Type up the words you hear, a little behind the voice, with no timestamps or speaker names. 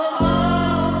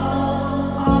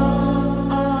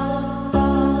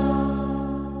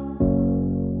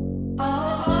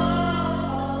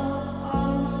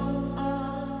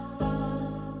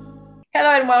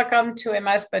welcome to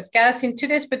Emma's podcast. In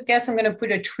today's podcast, I'm going to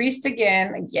put a twist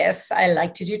again. Yes, I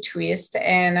like to do twist,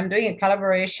 and I'm doing a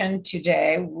collaboration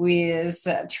today with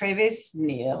Travis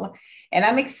Neal. And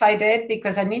I'm excited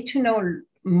because I need to know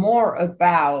more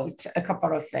about a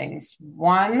couple of things.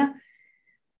 One,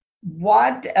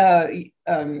 what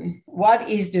what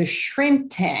is the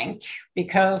shrimp tank?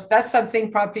 Because that's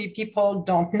something probably people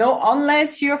don't know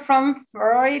unless you're from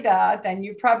Florida, then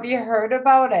you probably heard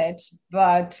about it.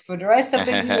 But for the rest of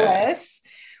the US,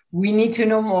 we need to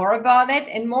know more about it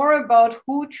and more about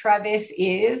who Travis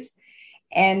is,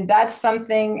 and that's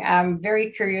something I'm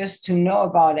very curious to know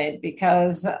about it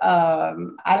because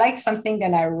I like something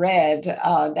that I read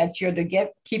that you're the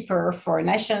gatekeeper for a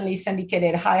nationally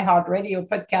syndicated iHeart Radio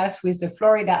podcast with the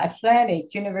Florida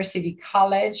Atlantic University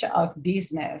College of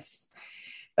Business.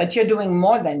 But you're doing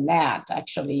more than that,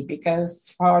 actually,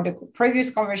 because for the previous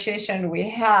conversation we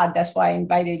had, that's why I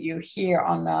invited you here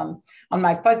on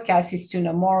my podcast, is to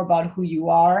know more about who you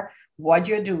are, what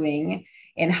you're doing,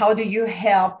 and how do you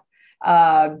help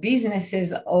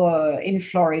businesses in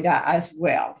Florida as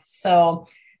well. So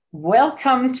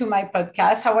welcome to my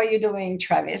podcast. How are you doing,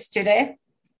 Travis, today?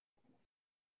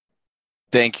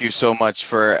 Thank you so much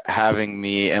for having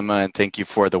me, Emma, and thank you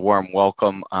for the warm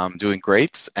welcome. I'm doing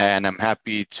great, and I'm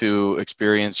happy to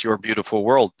experience your beautiful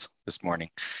world this morning.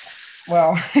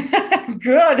 Well,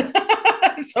 good.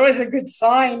 It's always a good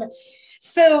sign.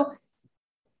 So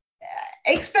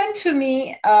explain to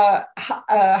me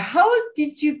how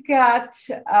did you get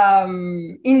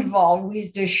involved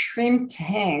with the shrimp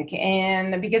tank,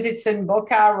 and because it's in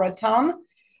Boca Raton,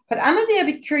 but I'm a little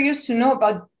bit curious to know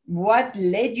about what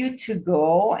led you to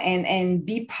go and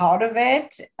be part of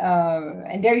it,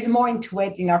 and there is more into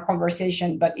it in our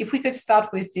conversation, but if we could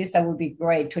start with this, that would be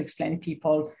great to explain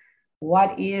people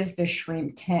what is the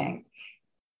shrimp tank.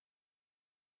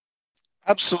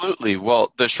 Absolutely.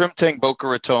 Well, the Shrimp Tank Boca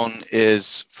Raton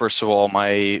is, first of all,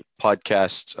 my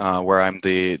podcast where I'm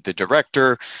the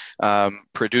director,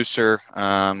 producer.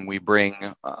 We bring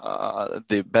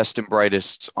the best and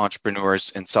brightest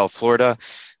entrepreneurs in South Florida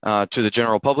to the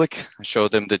general public, show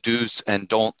them the do's and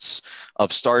don'ts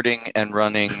of starting and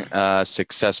running a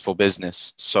successful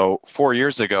business. So 4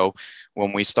 years ago,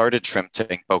 when we started Shrimp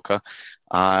Tank Boca,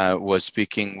 I was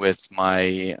speaking with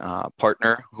my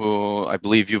partner, who I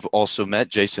believe you've also met,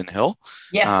 Jason Hill,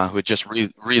 Yes. who had just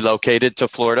relocated to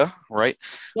Florida, right?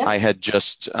 Yep. I had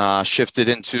just shifted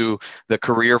into the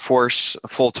career force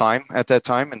full time at that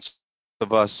time, and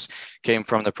of us came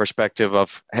from the perspective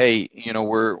of, hey,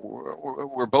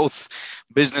 we're both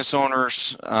business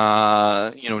owners,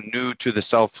 new to the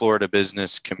South Florida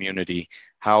business community.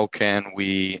 How can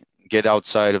we get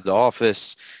outside of the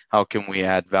office? How can we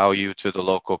add value to the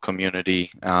local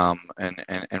community,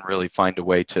 and really find a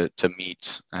way to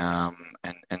meet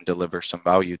and deliver some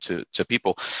value to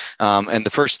people? And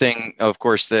the first thing, of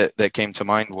course, that came to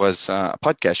mind was a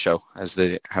podcast show, as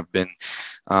they have been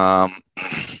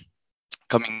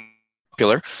coming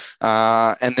popular.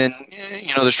 And then,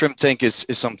 the Shrimp Tank is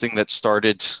something that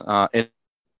started in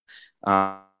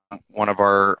one of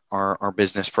our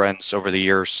business friends over the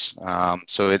years.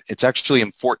 So it's actually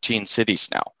in 14 cities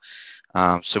now.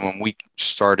 So when we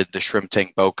started the Shrimp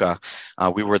Tank Boca,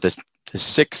 we were the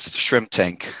sixth shrimp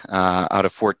tank out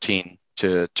of 14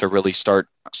 to really start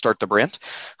the brand.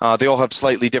 They all have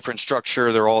slightly different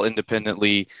structure. They're all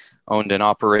independently owned and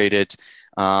operated.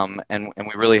 And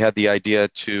we really had the idea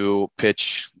to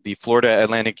pitch the Florida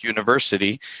Atlantic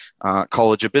University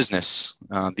College of Business,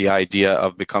 the idea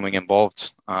of becoming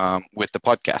involved with the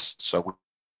podcast. So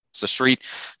it's the street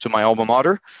to my alma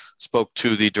mater, spoke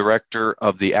to the director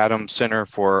of the Adams Center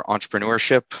for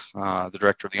Entrepreneurship, the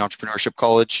director of the Entrepreneurship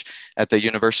College at the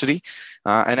university,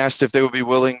 and asked if they would be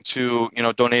willing to,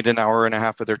 donate an hour and a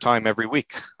half of their time every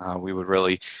week. We would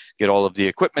really get all of the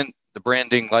equipment, the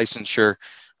branding, licensure,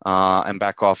 and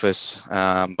back office,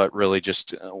 but really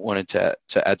just wanted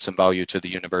to add some value to the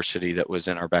university that was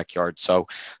in our backyard. So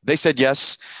they said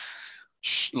yes.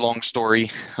 Long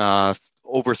story.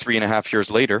 Over 3.5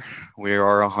 years later, we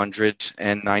are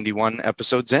 191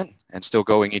 episodes in and still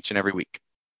going each and every week.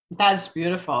 That's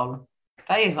beautiful.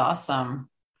 That is awesome.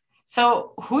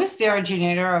 So who is the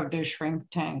originator of the shrimp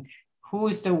tank? Who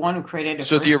is the one who created it?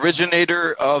 So the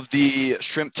originator of the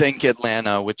Shrimp Tank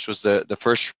Atlanta, which was the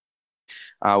first,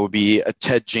 would be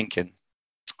Ted Jenkins.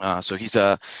 So he's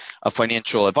a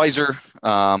financial advisor.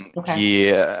 Okay.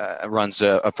 He runs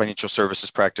a financial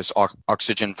services practice,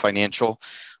 Oxygen Financial,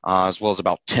 as well as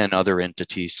about 10 other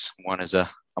entities. One is a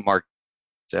market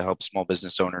to help small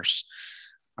business owners.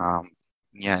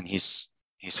 And he's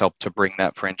helped to bring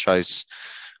that franchise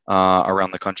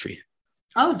around the country.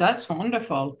 Oh, that's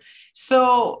wonderful.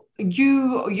 So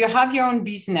you have your own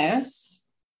business,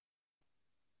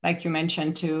 like you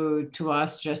mentioned to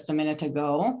us just a minute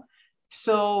ago.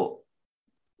 So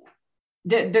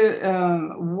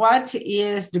the what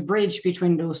is the bridge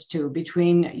between those two,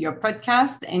 between your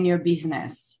podcast and your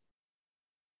business?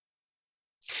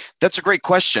 That's a great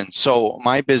question. So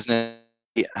my business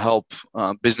help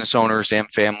business owners and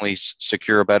families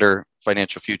secure a better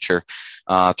financial future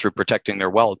through protecting their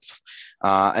wealth.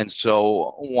 And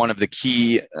so one of the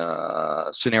key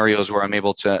scenarios where I'm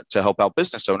able to help out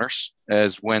business owners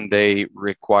is when they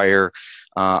require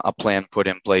a plan put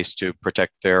in place to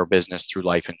protect their business through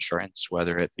life insurance,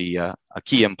 whether it be a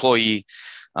key employee,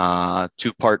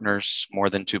 two partners, more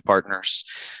than two partners,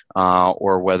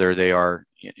 or whether they are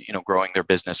growing their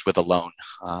business with a loan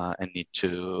and need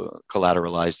to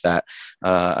collateralize that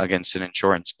against an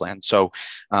insurance plan. So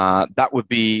that would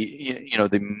be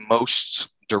the most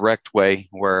direct way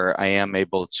where I am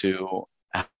able to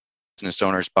have business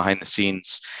owners behind the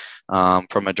scenes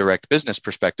from a direct business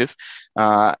perspective.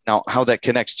 Now, how that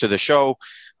connects to the show,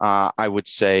 I would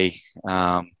say,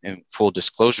 in full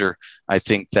disclosure, I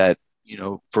think that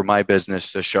for my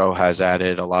business, the show has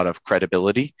added a lot of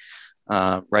credibility.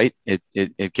 Right,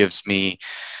 it gives me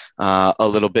a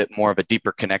little bit more of a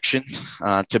deeper connection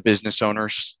to business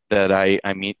owners that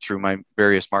I meet through my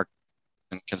various markets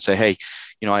and can say, hey,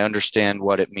 I understand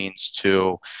what it means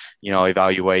to,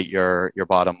 evaluate your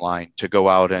bottom line, to go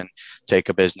out and take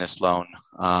a business loan,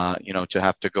 to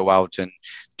have to go out and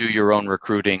do your own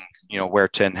recruiting, wear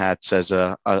 10 hats as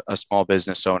a small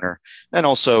business owner, and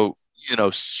also,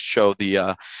 show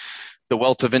the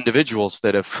wealth of individuals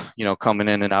that have coming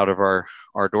in and out of our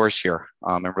doors here,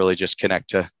 and really just connect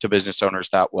to business owners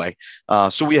that way.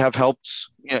 So we have helped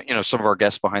some of our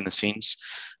guests behind the scenes,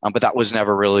 but that was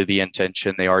never really the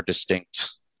intention. They are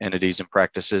distinct entities and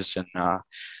practices, and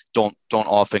don't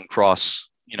often cross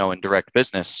in direct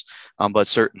business. But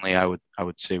certainly I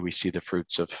would say we see the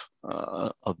fruits of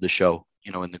the show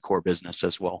in the core business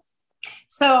as well.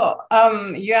 So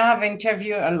you have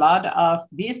interviewed a lot of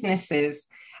businesses.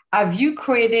 Have you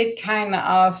created kind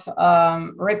of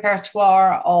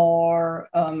repertoire, or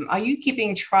are you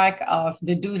keeping track of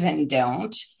the do's and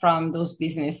don'ts from those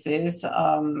businesses?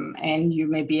 And you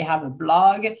maybe have a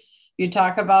blog, you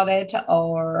talk about it,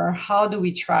 or how do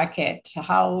we track it?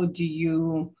 How do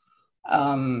you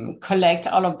collect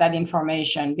all of that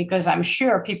information? Because I'm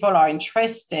sure people are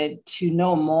interested to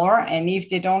know more, and if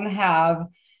they don't have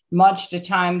much the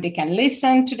time, they can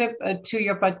listen to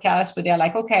your podcast, but they're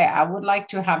like, okay, I would like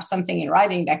to have something in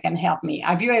writing that can help me.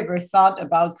 Have you ever thought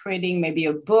about creating maybe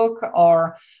a book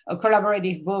or a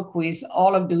collaborative book with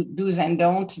all of the do's and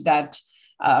don'ts that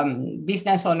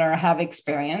business owners have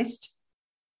experienced?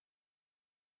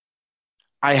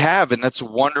 I have, and that's a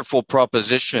wonderful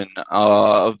proposition.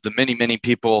 Of the many, many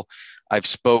people I've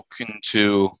spoken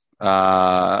to,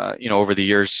 over the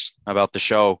years about the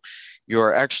show,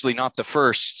 you're actually not the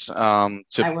first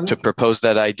to propose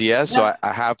that idea. So No.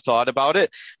 I have thought about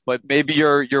it, but maybe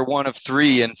you're one of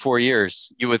three in 4 years.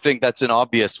 You would think that's an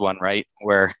obvious one, right?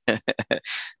 Where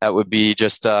that would be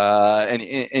just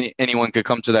anyone could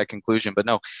come to that conclusion. But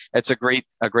no, it's a great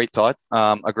thought,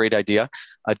 a great idea.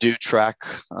 I do track,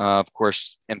 of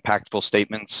course, impactful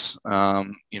statements,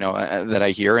 that I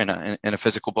hear in a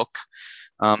physical book.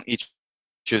 Each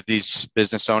of these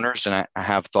business owners, and I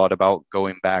have thought about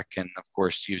going back and, of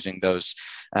course, using those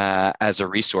as a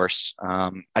resource.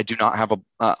 I do not have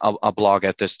a blog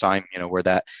at this time, where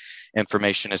that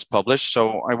information is published.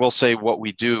 So I will say what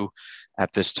we do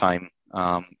at this time,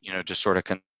 just sort of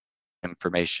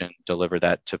information, deliver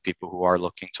that to people who are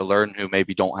looking to learn, who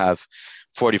maybe don't have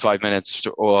 45 minutes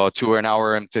to an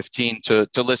hour and 15 to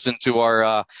listen to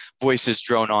our voices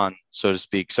drone on, so to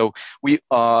speak. So we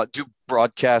do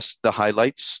broadcast the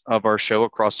highlights of our show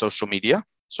across social media.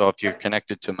 So if you're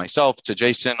connected to myself, to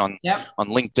Jason Yep. on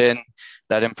LinkedIn,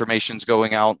 that information's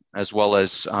going out, as well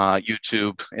as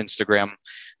YouTube, Instagram.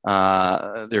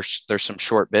 There's some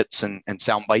short bits and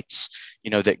sound bites,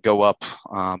 that go up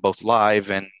both live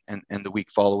and the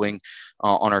week following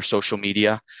on our social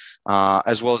media,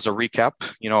 as well as a recap,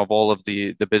 of all of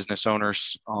the business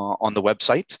owners on the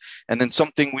website. And then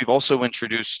something we've also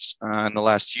introduced in the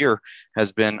last year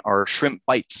has been our Shrimp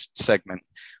Bites segment,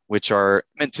 which are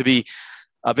meant to be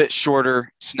a bit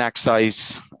shorter, snack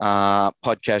size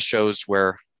podcast shows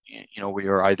where we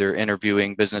are either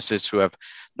interviewing businesses who have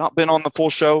not been on the full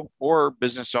show, or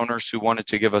business owners who wanted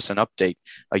to give us an update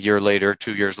a year later,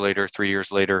 2 years later, 3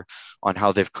 years later, on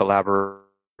how they've collaborated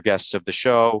with guests of the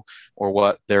show, or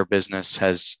what their business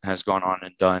has gone on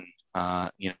and done, Oh,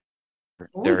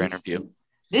 their that's interview. cool.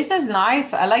 This is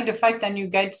nice. I like the fact that you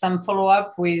get some follow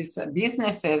up with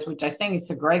businesses, which I think it's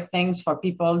a great thing for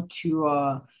people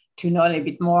to know a little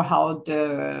bit more how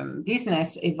the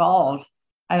business evolve.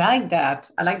 I like that.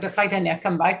 I like the fact that they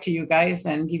come back to you guys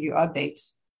and give you updates.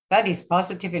 That is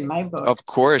positive in my book. Of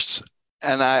course.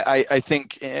 And I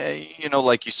think,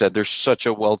 like you said, there's such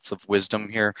a wealth of wisdom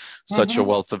here, such a Mhm.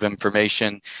 wealth of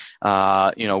information.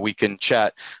 We can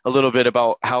chat a little bit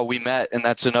about how we met, and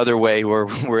that's another way where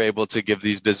we're able to give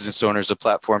these business owners a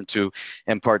platform to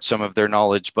impart some of their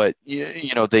knowledge. But,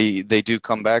 they do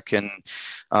come back and,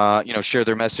 share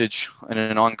their message in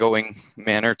an ongoing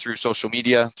manner through social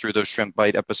media, through those Shrimp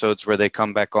Bite episodes where they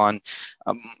come back on.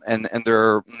 And there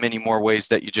are many more ways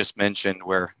that you just mentioned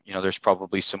where, there's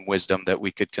probably some wisdom that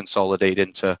we could consolidate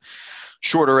into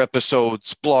shorter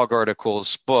episodes, blog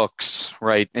articles, books,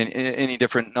 right? And any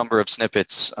different number of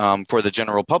snippets for the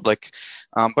general public.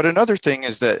 But another thing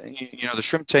is that, the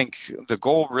Shrimp Tank, the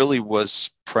goal really was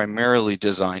primarily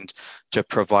designed to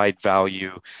provide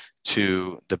value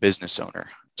to the business owner,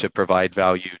 to provide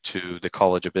value to the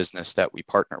College of Business that we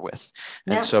partner with.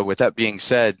 And Yeah. so with that being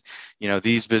said,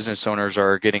 these business owners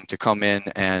are getting to come in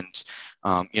and,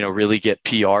 really get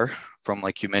PR from,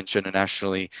 like you mentioned, a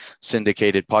nationally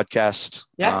syndicated podcast,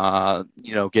 Yeah.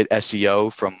 get SEO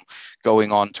from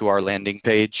going on to our landing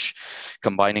page,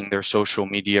 combining their social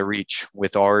media reach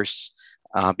with ours,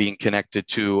 being connected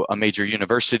to a major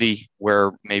university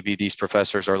where maybe these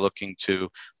professors are looking to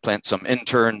plant some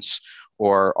interns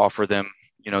or offer them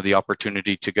the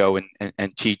opportunity to go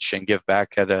and teach and give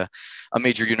back at a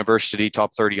major university,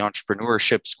 top 30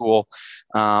 entrepreneurship school.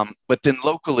 But then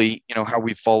locally, how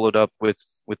we followed up with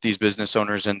these business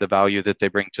owners and the value that they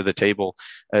bring to the table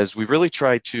as we really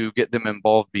try to get them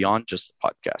involved beyond just the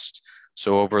podcast.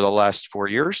 So over the last 4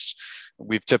 years,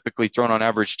 we've typically thrown on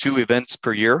average 2 events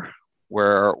per year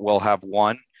where we'll have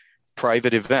one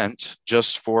private event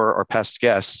just for our past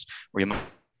guests where you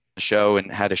show and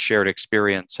had a shared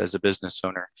experience as a business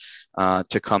owner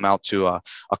to come out to a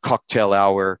cocktail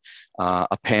hour,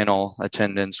 a panel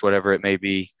attendance, whatever it may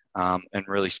be, and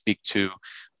really speak to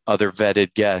other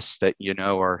vetted guests that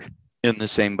are in the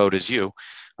same boat as you.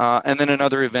 And then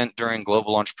another event during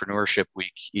Global Entrepreneurship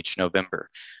Week each November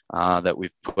that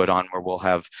we've put on where we'll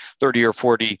have 30 or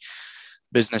 40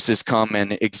 businesses come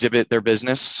and exhibit their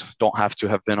business, don't have to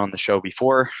have been on the show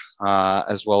before,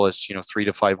 as well as 300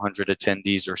 to 500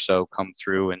 attendees or so come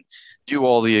through and view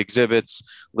all the exhibits,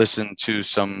 listen to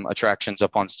some attractions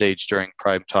up on stage during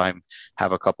prime time,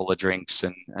 have a couple of drinks,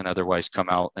 and otherwise come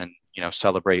out and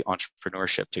celebrate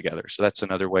entrepreneurship together. So that's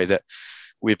another way that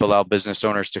we've allowed business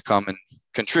owners to come and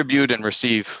contribute and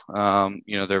receive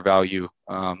their value,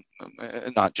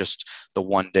 not just the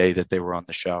one day that they were on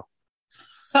the show.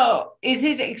 So is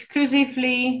it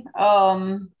exclusively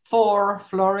for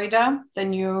Florida?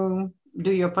 Then you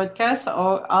do your podcast,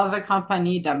 or other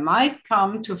company that might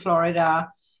come to Florida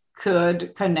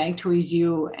could connect with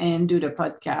you and do the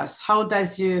podcast? How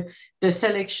does the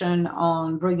selection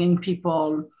on bringing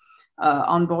people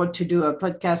on board to do a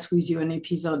podcast with you an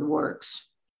episode works?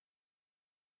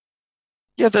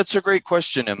 Yeah, that's a great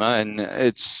question, Emma, and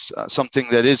it's something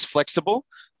that is flexible,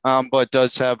 but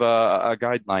does have a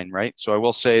guideline, right? So I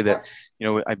will say that,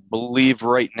 I believe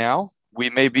right now we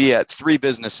may be at 3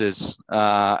 businesses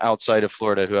outside of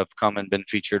Florida who have come and been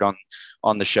featured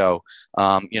on the show.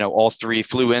 All 3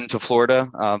 flew into Florida.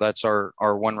 That's our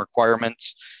one requirement,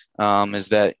 is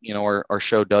that our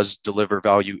show does deliver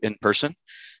value in person.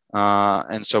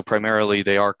 And so primarily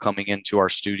they are coming into our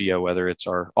studio, whether it's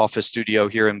our office studio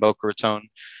here in Boca Raton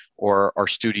or our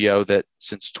studio that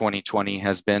since 2020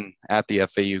 has been at the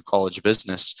FAU College of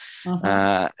Business.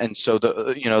 And so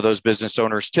those business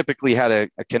owners typically had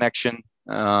a connection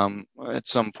at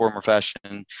some form or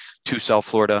fashion to South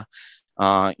Florida,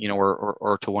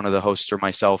 or to one of the hosts or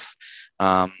myself.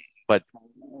 But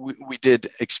we did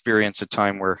experience a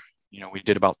time where, we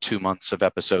did about 2 months of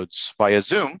episodes via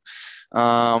Zoom.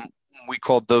 We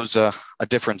called those a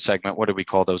different segment. What did we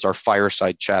call those? Our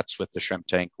fireside chats with the Shrimp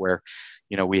Tank, where,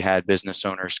 we had business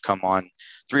owners come on,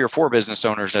 3 or 4 business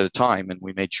owners at a time. And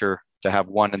we made sure to have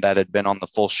one that had been on the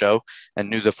full show and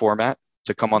knew the format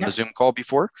to come on the Zoom call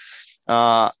before.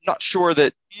 Not sure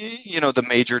that, the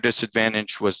major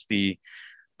disadvantage was the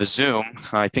Zoom.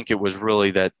 I think it was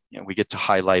really that, we get to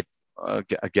highlight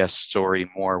a guest story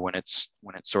more when it's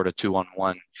sort of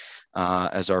 2-on-1,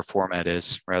 as our format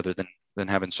is, rather than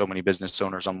having so many business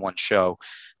owners on one show.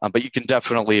 But you can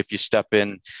definitely, if you step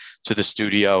in to the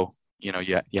studio,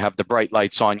 you have the bright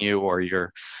lights on you, or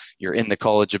you're in the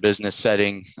College of Business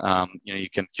setting, you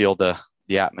can feel the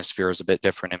the atmosphere is a bit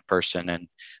different in person, and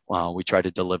we try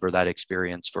to deliver that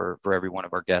experience for every one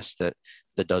of our guests that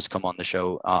does come on the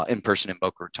show in person in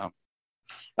Boca Raton.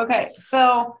 Okay,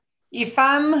 so if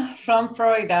I'm from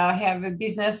Florida, I have a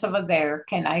business over there,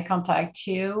 can I contact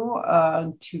you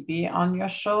to be on your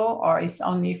show, or it's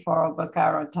only for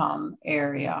Boca Raton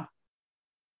area?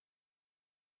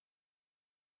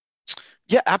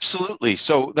 Yeah, absolutely.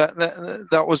 So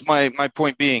that was my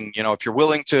point being, if you're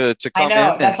willing to I come in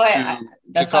know and to that's why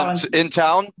I come want. in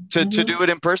town to Mhm. do it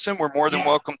in person, we're more than Yeah.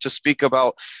 welcome to speak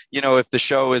about, if the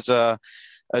show is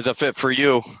as a fit for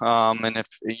you, and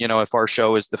if our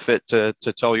show is the fit to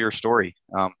tell your story.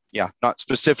 Yeah, not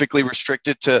specifically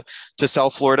restricted to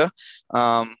South Florida,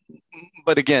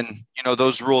 but again,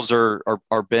 those rules are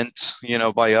bent,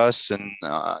 by us, and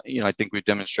I think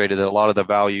we've demonstrated that a lot of the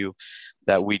value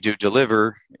that we do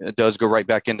deliver does go right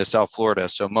back into South Florida.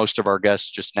 So most of our guests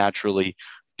just naturally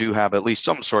do have at least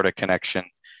some sort of connection.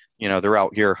 They're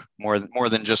out here more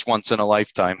than just once in a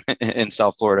lifetime in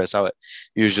South Florida. Is how it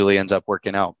usually ends up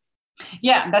working out.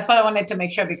 Yeah, that's what I wanted to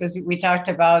make sure, because we talked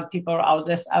about people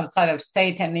outside of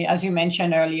state, and as you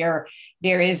mentioned earlier,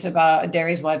 there is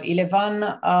what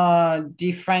 11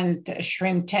 different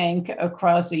shrimp tank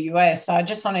across the U.S. So I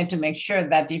just wanted to make sure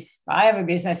that if I have a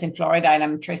business in Florida and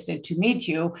I'm interested to meet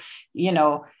you,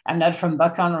 I'm not from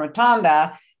Boca Raton,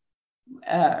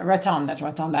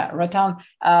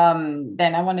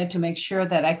 then I wanted to make sure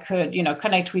that I could,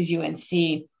 connect with you and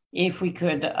see if we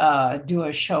could do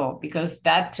a show, because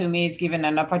that to me is given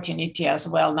an opportunity as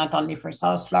well, not only for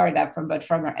South Florida, but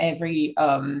from every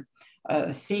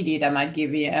city that might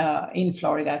give you in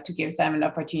Florida, to give them an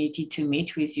opportunity to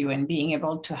meet with you and being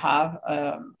able to have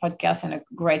a podcast and a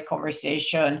great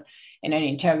conversation and an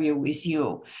interview with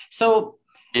you. So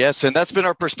yes, and that's been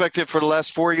our perspective for the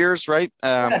last 4 years, right?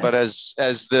 But as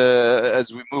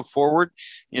we move forward,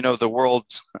 the world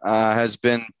has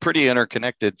been pretty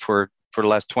interconnected for the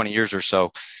last 20 years or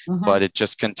so, but it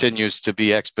just continues to be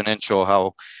exponential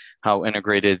how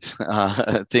integrated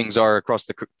things are across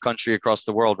the country, across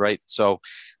the world, right? So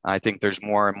I think there's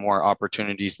more and more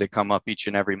opportunities that come up each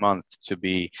and every month to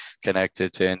be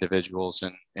connected to individuals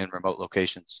in remote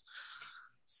locations.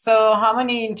 So how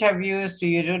many interviews do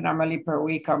you do normally per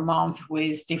week or month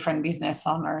with different business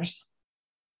owners?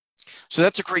 So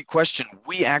that's a great question.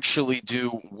 We actually do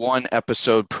one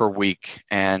episode per week,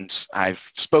 and I've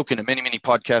spoken to many, many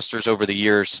podcasters over the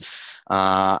years.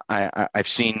 I've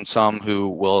seen some who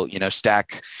will,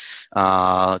 stack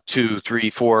 2, 3,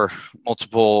 4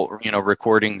 multiple,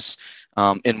 recordings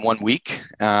in 1 week,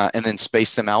 and then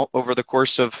space them out over the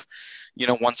course of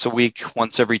once a week,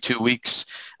 once every 2 weeks.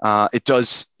 It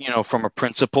does, from a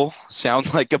principle,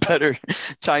 sound like a better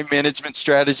time management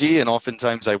strategy. And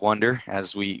oftentimes I wonder,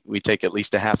 as we take at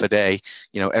least a half a day,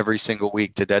 every single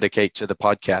week to dedicate to the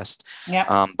podcast.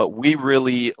 Yeah. But we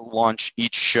really launch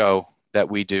each show that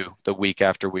we do the week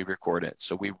after we record it.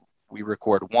 So we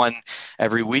record one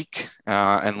every week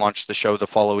and launch the show the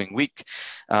following week,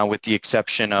 with the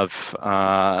exception of,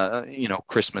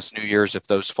 Christmas, New Year's. If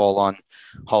those fall on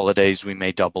holidays, we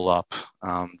may double up.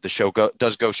 The show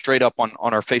does go straight up on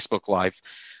our Facebook Live,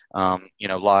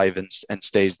 live and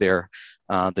stays there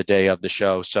the day of the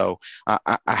show. So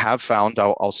I have found,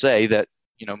 I'll say that,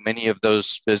 many of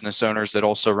those business owners that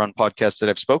also run podcasts that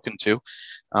I've spoken to,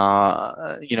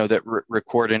 that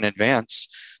record in advance,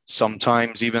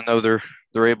 sometimes, even though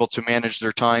they're able to manage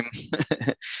their time,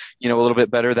 a little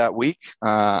bit better that week,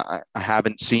 I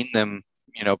haven't seen them,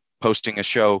 posting a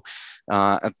show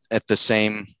at the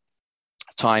same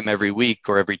time every week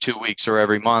or every 2 weeks or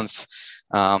every month,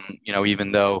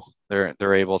 even though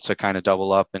they're able to kind of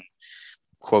double up and,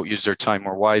 quote, use their time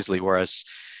more wisely. Whereas,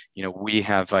 we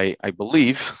have, I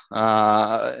believe,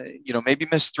 maybe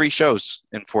missed 3 shows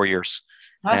in 4 years.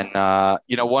 And,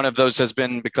 one of those has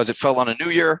been because it fell on a new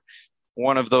year.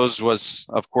 One of those was,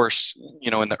 of course,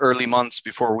 in the early months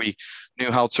before we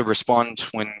knew how to respond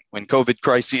when COVID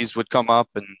crises would come up,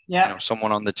 and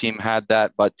someone on the team had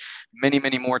that. But many,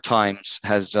 many more times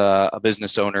has a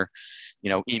business owner,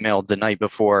 emailed the night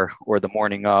before or the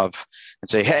morning of and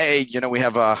say, hey, we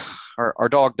have our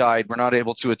dog died. We're not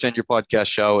able to attend your podcast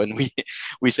show. And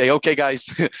we say, okay, guys,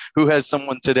 who has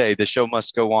someone today? The show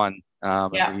must go on.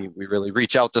 And we really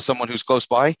reach out to someone who's close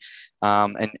by,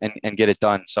 and get it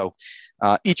done. So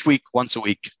each week, once a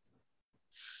week.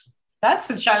 That's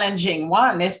a challenging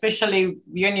one, especially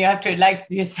when you have to, like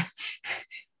you said,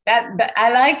 that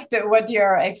I like what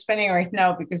you're explaining right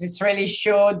now, because it's really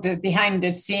showed the behind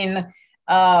the scene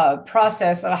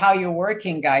process of how you're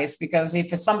working, guys, because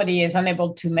if somebody is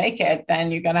unable to make it, then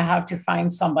you're going to have to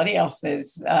find somebody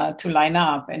else's to line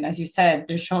up. And as you said,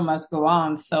 the show must go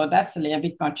on. So that's a little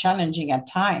bit more challenging at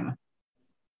time.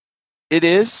 It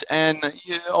is, and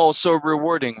also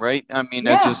rewarding, right? I mean,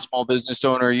 as a Yeah. small business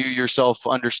owner, you yourself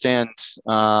understand,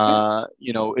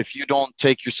 if you don't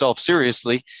take yourself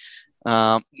seriously,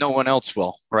 no one else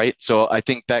will, right? So I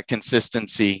think that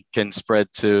consistency can spread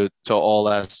to all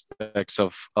aspects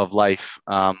of life.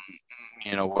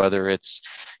 Whether it's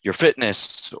your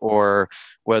fitness or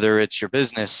whether it's your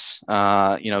business.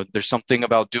 There's something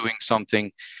about doing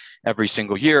something every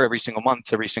single year, every single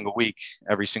month, every single week,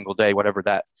 every single day, whatever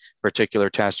that particular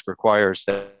task requires.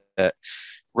 That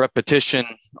repetition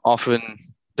often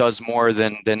does more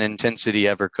than intensity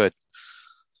ever could.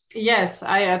 Yes,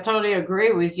 I totally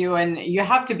agree with you. And you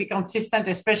have to be consistent,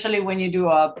 especially when you do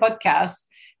a podcast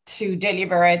to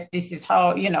deliberate. This is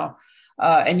how,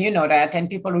 and you know that. And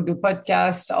people who do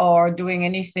podcasts or doing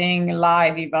anything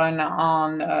live, even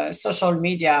on social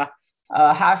media,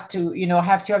 have to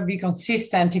be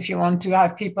consistent if you want to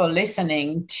have people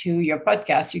listening to your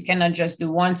podcast. You cannot just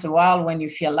do once a while when you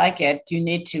feel like it. You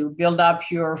need to build up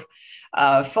your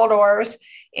followers,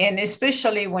 and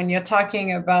especially when you're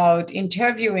talking about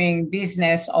interviewing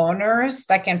business owners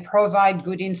that can provide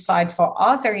good insight for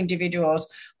other individuals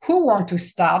who want to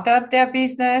start up their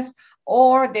business,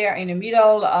 or they're in the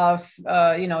middle of,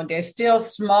 they're still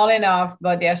small enough,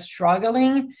 but they're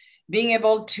struggling. Being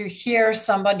able to hear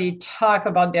somebody talk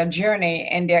about their journey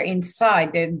and their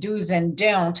insight, their do's and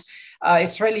don'ts,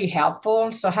 is really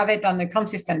helpful. So have it on a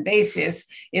consistent basis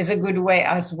is a good way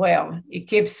as well. It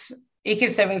keeps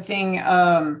everything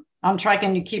on track,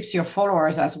 and it keeps your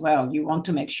followers as well. You want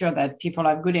to make sure that people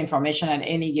have good information at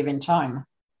any given time.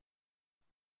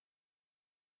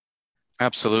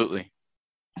 Absolutely.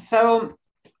 So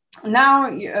now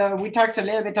we talked a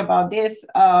little bit about this.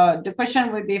 The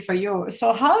question would be for you.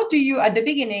 So how do you, at the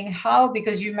beginning,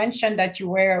 because you mentioned that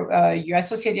you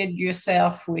associated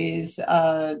yourself with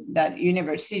that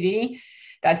university,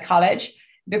 that college.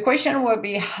 The question would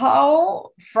be,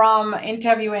 how, from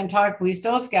interview and talk with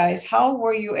those guys, how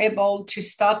were you able to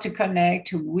start to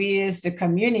connect with the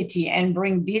community and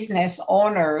bring business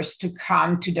owners to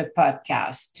come to the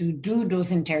podcast to do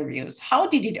those interviews? How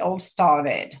did it all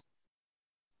started?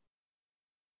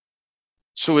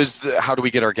 So how do we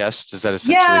get our guests? Is that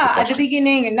essentially the Yeah, at the question?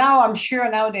 beginning, and now I'm sure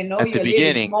now they know At you the a little bit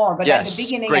beginning, more, but at the yes,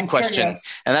 beginning, great I'm question.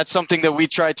 curious. And that's something that we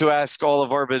try to ask all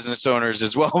of our business owners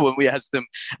as well when we ask them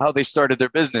how they started their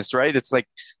business, right? It's like,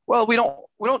 well, we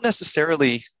don't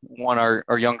necessarily want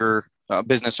our younger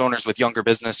business owners with younger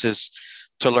businesses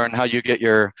to learn how you get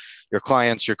your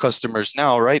clients, your customers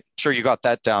now, right? Sure, you got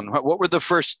that down. What were the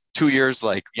first 2 years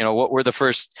like? What were the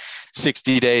first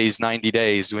 60 days, 90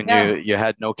 days when Yeah. you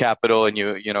had no capital and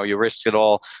you risked it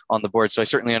all on the board? So I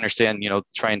certainly understand,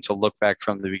 trying to look back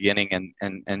from the beginning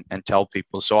and tell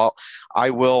people. So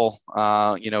I will,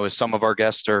 as some of our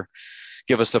guests are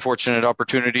give us the fortunate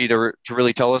opportunity to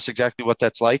really tell us exactly what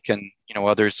that's like, and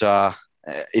others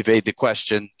evade the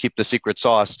question, keep the secret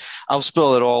sauce. I'll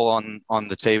spill it all on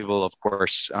the table, of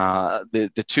course.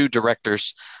 The two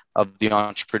directors of the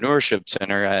Entrepreneurship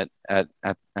Center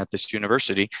at this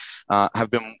university have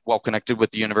been well connected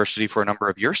with the university for a number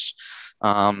of years.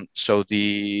 So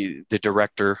the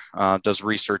director does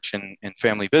research in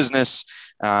family business,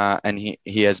 and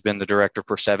he has been the director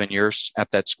for 7 years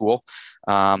at that school.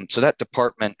 So that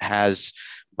department has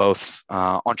both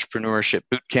entrepreneurship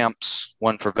boot camps,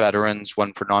 one for veterans,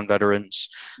 one for non-veterans,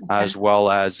 Okay. as well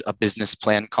as a business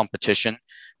plan competition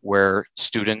where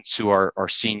students who are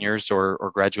seniors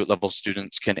or graduate level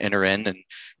students can enter in and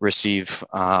receive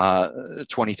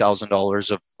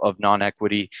 $20,000 of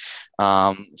non-equity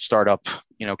startup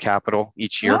capital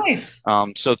each year. Nice.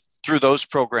 So through those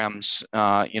programs,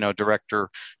 Director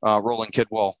Roland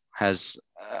Kidwell has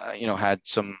had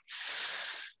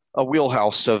a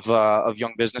wheelhouse of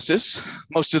young businesses.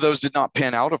 Most of those did not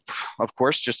pan out, of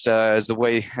course, just as the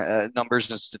way numbers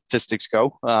and statistics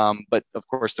go. But of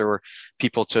course, there were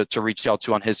people to reach out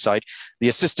to on his side. The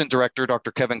assistant director,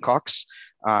 Dr. Kevin Cox,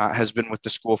 has been with the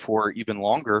school for even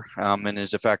longer, and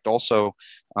is in fact also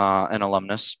an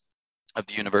alumnus of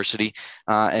the university.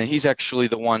 And he's actually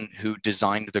the one who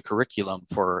designed the curriculum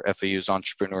for FAU's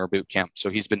Entrepreneur Bootcamp. So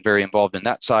he's been very involved in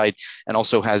that side, and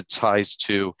also has ties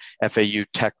to FAU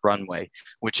Tech Runway,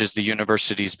 which is the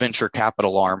university's venture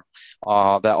capital arm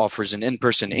that offers an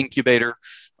in-person incubator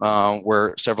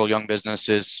where several young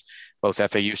businesses both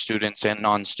FAU students and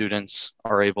non-students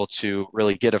are able to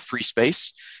really get a free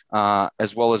space,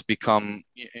 as well as become,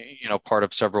 part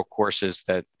of several courses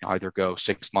that either go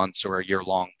 6 months or a year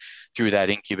long through that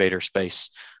incubator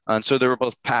space. And so there were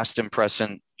both past and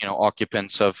present,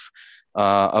 occupants of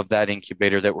that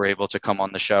incubator that were able to come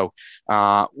on the show.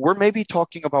 We're maybe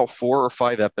talking about 4 or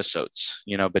 5 episodes,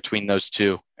 between those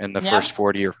two in the Yeah. first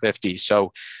 40 or 50.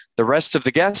 So the rest of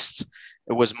the guests,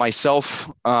 it was myself,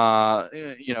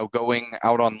 going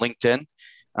out on LinkedIn,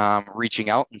 reaching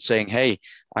out and saying, "Hey,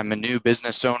 I'm a new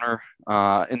business owner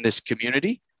in this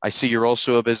community. I see you're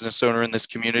also a business owner in this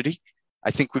community. I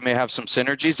think we may have some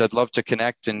synergies. I'd love to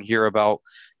connect and hear about,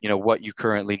 what you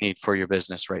currently need for your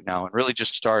business right now, and really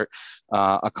just start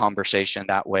a conversation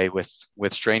that way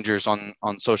with strangers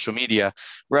on social media,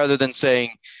 rather than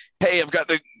saying, "Hey, I've got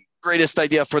the greatest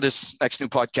idea for this next new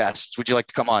podcast. Would you like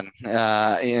to come on?"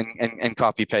 And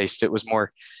copy paste. It was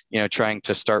more, trying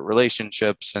to start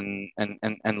relationships and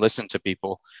listen to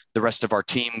people. The rest of our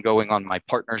team going on my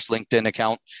partner's LinkedIn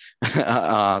account.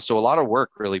 So a lot of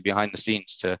work really behind the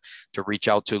scenes to reach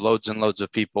out to loads and loads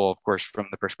of people, of course, from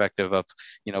the perspective of,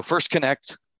 first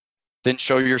connect, then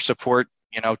show your support,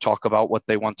 talk about what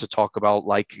they want to talk about,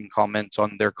 like and comment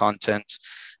on their content.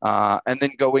 And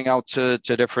then going out to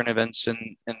different events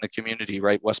in the community,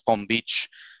 right? West Palm Beach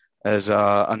as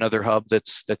another hub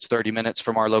that's 30 minutes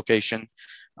from our location,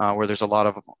 where there's a lot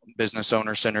of business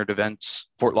owner centered events.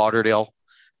 Fort Lauderdale,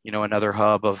 another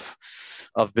hub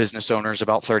of business owners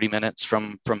about 30 minutes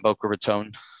from Boca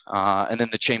Raton. And then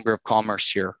the Chamber of Commerce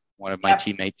here. One of my Yep.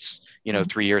 teammates,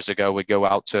 3 years ago would go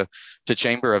out to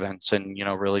chamber events and,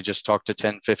 really just talk to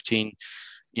 10, 15,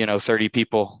 30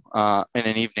 people in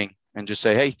an evening and just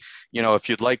say, "Hey, if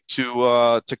you'd like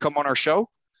to come on our show,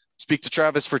 speak to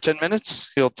Travis for 10 minutes.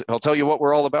 He'll tell you what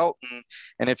we're all about.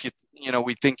 And if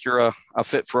we think you're a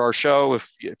fit for our show,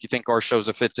 if you think our show's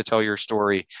a fit to tell your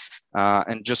story."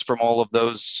 And just from all of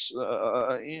those,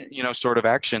 sort of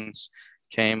actions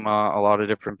came a lot of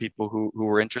different people who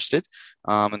were interested,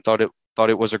 and thought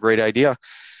it was a great idea.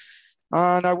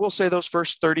 And I will say those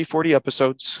first 30, 40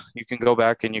 episodes, you can go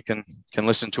back and you can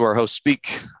listen to our host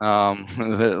speak, a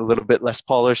little bit less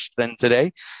polished than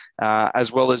today,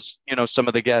 as well as, some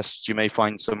of the guests. You may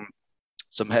find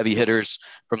some heavy hitters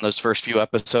from those first few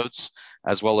episodes,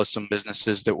 as well as some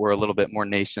businesses that were a little bit more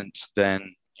nascent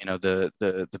than,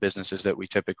 the businesses that we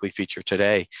typically feature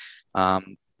today.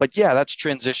 But yeah, that's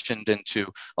transitioned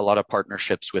into a lot of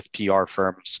partnerships with PR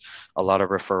firms, a lot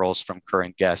of referrals from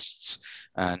current guests,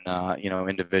 and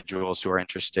individuals who are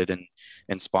interested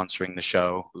in sponsoring the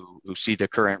show, who see the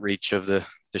current reach of the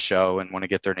show and want to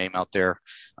get their name out there.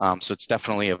 So it's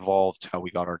definitely evolved how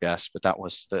we got our guests, but that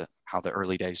was how the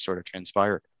early days sort of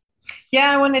transpired.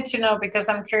 Yeah, I wanted to know because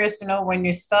I'm curious to know when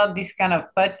you start this kind of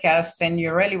podcast and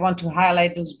you really want to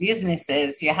highlight those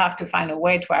businesses, you have to find a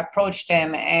way to approach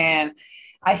them. And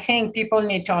I think people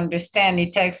need to understand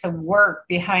it takes a work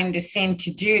behind the scene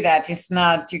to do that. It's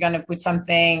not you're going to put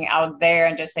something out there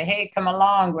and just say, "Hey, come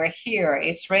along, we're here."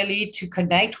 It's really to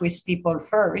connect with people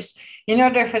first in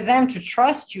order for them to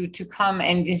trust you to come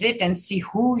and visit and see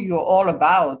who you're all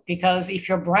about. Because if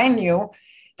you're brand new,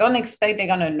 don't expect they're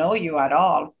going to know you at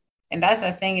all. And that's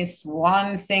the thing, is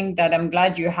one thing that I'm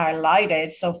glad you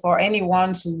highlighted. So for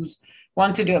anyone who's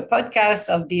want to do a podcast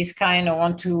of this kind or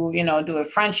want to, do a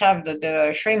franchise of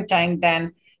the shrimp tank,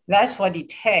 then that's what it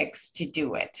takes to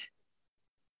do it.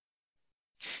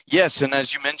 Yes, and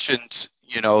as you mentioned,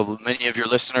 many of your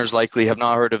listeners likely have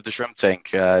not heard of the Shrimp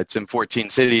Tank. It's in 14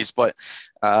 cities, but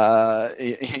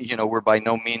we're by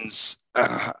no means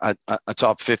a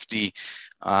top 50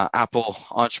 Apple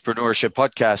entrepreneurship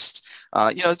podcast.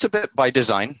 It's a bit by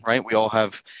design, right? We all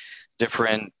have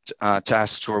different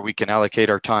tasks where we can allocate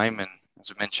our time, and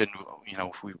as I mentioned,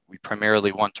 we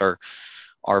primarily want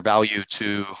our value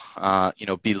to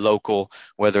be local,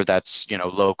 whether that's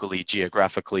locally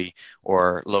geographically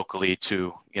or locally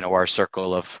to our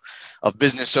circle of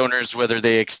business owners, whether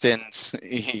they extend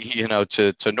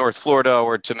to North Florida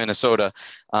or to Minnesota.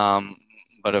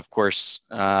 But of course,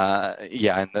 in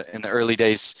the early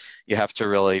days, you have to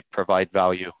really provide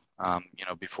value,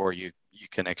 before you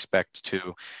can expect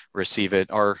to receive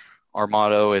it. Our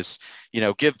motto is,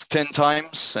 give 10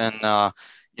 times and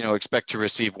expect to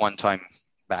receive 1 time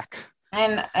back.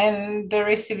 And the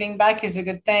receiving back is a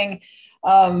good thing.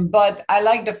 But I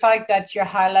like the fact that you're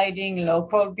highlighting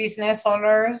local business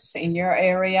owners in your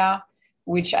area,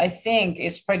 which I think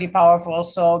is pretty powerful.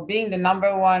 So being the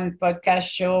number one podcast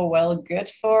show, well, good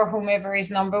for whomever is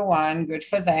number one, good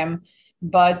for them.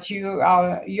 But you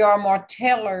are more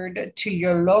tailored to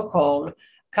your local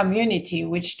community,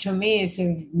 which to me is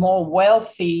a more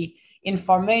wealthy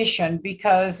information,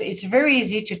 because it's very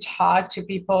easy to talk to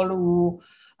people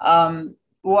um,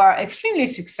 who are extremely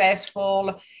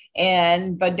successful,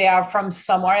 and but they are from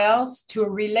somewhere else. To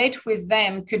relate with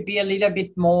them could be a little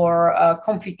bit more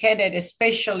complicated,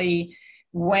 especially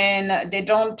when they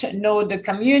don't know the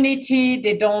community,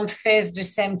 they don't face the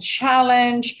same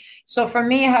challenge. So for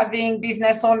me, having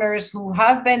business owners who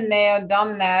have been there,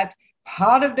 done that,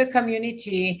 part of the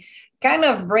community, kind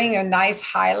of bring a nice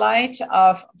highlight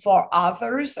of for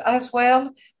others as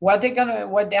well, what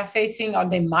they're facing, or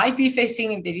they might be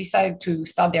facing if they decide to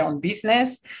start their own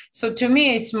business. So to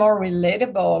me, it's more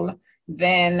relatable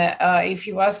than if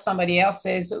you ask somebody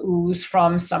else's who's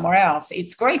from somewhere else.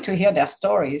 It's great to hear their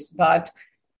stories, but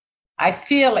I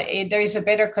feel there is a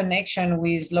better connection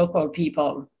with local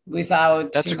people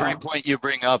without, That's you a great know. point you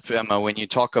bring up, Emma, when you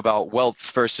talk about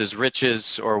wealth versus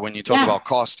riches, or when you talk Yeah. about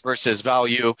cost versus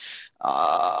value.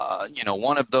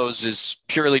 One of those is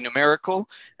purely numerical,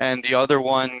 and the other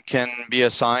one can be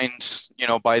assigned,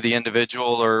 by the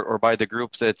individual or by the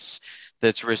group that's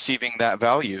receiving that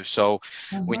value. So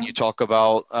when you Mhm. talk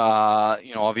about,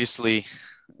 obviously,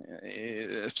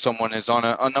 if someone is on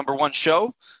a number one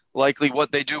show, likely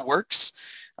what they do works.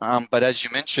 But as you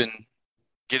mentioned,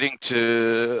 getting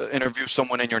to interview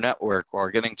someone in your network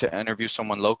or getting to interview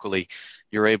someone locally,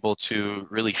 you're able to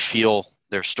really feel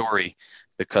their story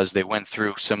because they went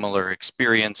through similar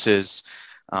experiences,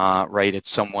 right? It's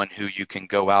someone who you can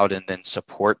go out and then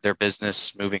support their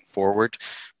business moving forward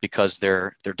because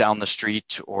they're down the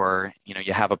street, or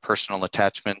you have a personal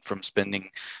attachment from spending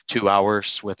 2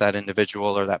 hours with that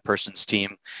individual or that person's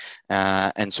team.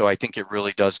 And so I think it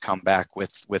really does come back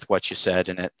with what you said,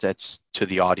 and that's to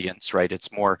the audience, right?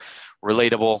 It's more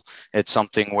relatable. It's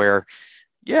something where,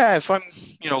 yeah, if I'm,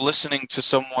 listening to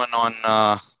someone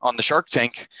on the Shark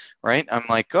Tank, right? I'm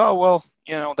like, oh well,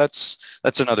 that's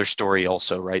another story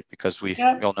also, right? Because we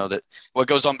Yep. all know that what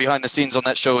goes on behind the scenes on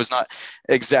that show is not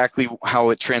exactly how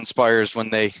it transpires when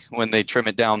they trim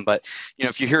it down. But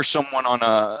if you hear someone on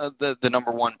the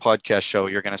number one podcast show,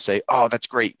 you're going to say, oh, that's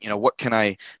great. What can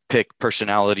I pick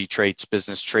personality traits,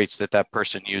 business traits that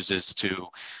person uses to,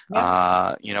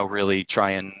 Yep. really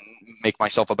try and make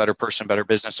myself a better person, better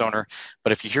business owner.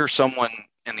 But if you hear someone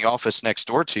in the office next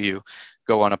door to you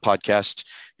go on a podcast,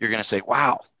 you're going to say,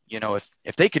 "Wow,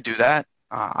 if they could do that,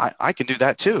 I can do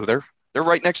that too." They're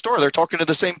right next door. They're talking to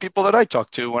the same people that I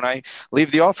talk to when I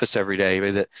leave the office every day,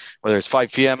 whether it's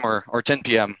 5 p.m. or 10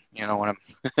 p.m. When I'm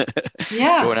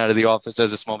Yeah. going out of the office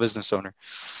as a small business owner.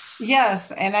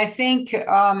 Yes, and I think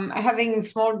having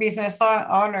small business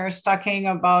owners talking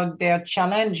about their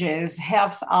challenges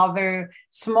helps other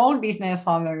small business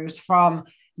owners from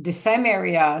the same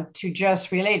area to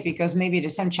just relate, because maybe the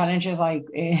same challenges are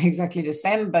exactly the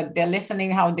same, but they're listening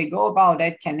how they go about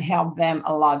it can help them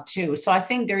a lot too. So I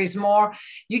think there is more,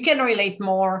 you can relate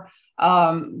more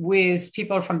with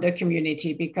people from the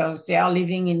community because they are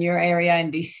living in your area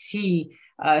and they see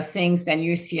things than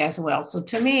you see as well. So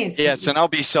to me, it's Yes, and I'll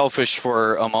be selfish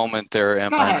for a moment there, go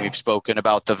Emma, and we've ahead. spoken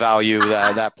about the value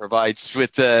that provides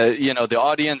with the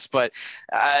audience, but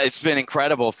it's been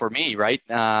incredible for me, right?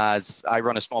 As I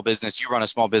run a small business, you run a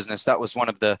small business. That was one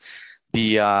of the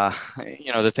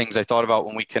things I thought about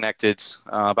when we connected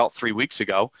about 3 weeks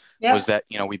ago, was Yep.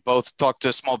 that we both talk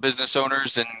to small business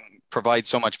owners and provide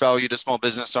so much value to small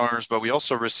business owners, but we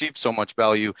also receive so much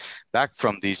value back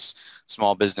from these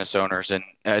small business owners. And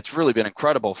it's really been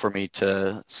incredible for me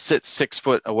to sit 6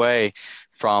 foot away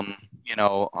from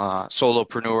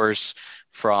solopreneurs,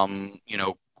 from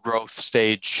growth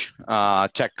stage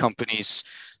tech companies,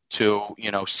 to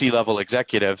C-level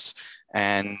executives,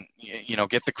 and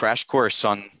get the crash course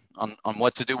on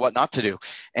what to do, what not to do.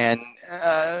 And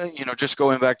just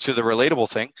going back to the relatable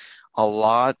thing, a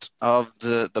lot of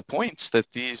the points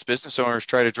that these business owners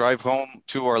try to drive home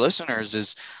to our listeners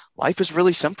is life is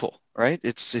really simple, right?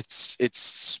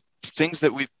 It's things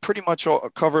that we've pretty much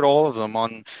covered all of them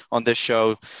on this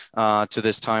show to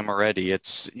this time already.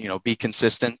 It's be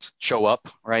consistent, show up,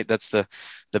 right? That's the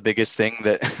biggest thing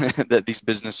that that these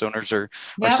business owners are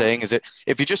Yep. saying, is that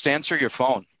if you just answer your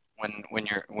phone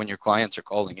when your clients are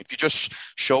calling, if you just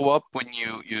show up when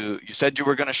you said you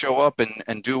were going to show up,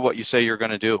 and do what you say you're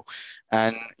going to do,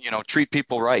 and treat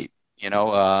people right,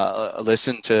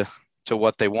 listen to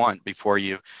what they want before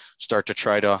you start to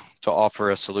try to offer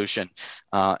a solution.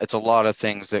 It's a lot of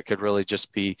things that could really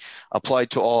just be applied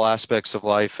to all aspects of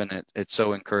life, and it's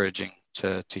so encouraging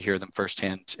to hear them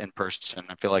firsthand in person.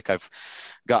 I feel like I've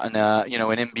gotten an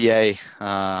MBA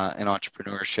in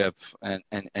entrepreneurship, and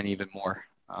even more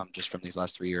just from these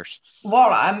last 3 years. Well,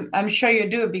 I'm sure you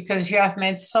do because you have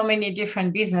met so many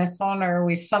different business owners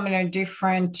with so many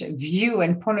different view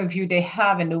and point of view they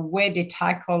have and the way they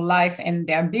tackle life and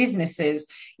their businesses.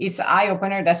 It's eye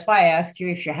opener. That's why I asked you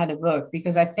if you had a book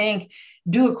because I think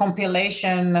do a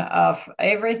compilation of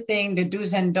everything, the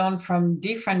do's and don'ts from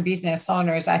different business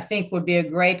owners, I think would be a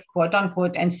great quote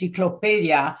unquote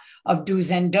encyclopedia of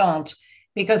do's and don'ts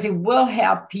because it will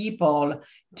help people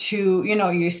to,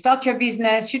 you start your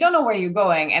business, you don't know where you're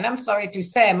going. And I'm sorry to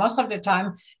say, most of the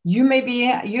time, you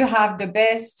have the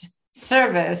best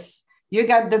service, you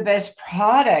got the best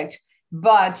product,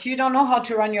 but you don't know how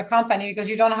to run your company because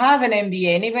you don't have an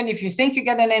MBA. And even if you think you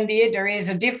get an MBA, there is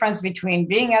a difference between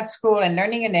being at school and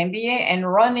learning an MBA and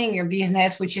running your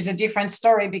business, which is a different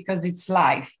story because it's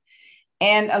life.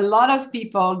 And a lot of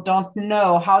people don't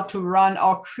know how to run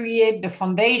or create the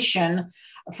foundation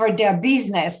for their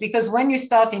business because when you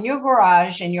start in your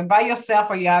garage and you're by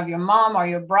yourself or you have your mom or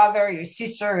your brother, your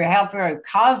sister, your helper, your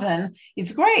cousin,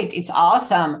 it's great. It's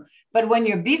awesome. But when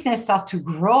your business starts to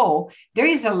grow, there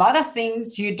is a lot of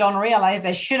things you don't realize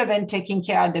that should have been taken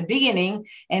care of at the beginning.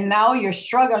 And now you're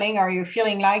struggling or you're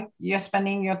feeling like you're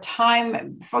spending your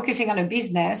time focusing on a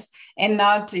business and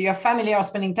not your family or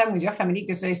spending time with your family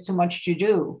because there's too much to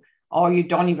do. Or you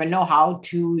don't even know how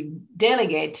to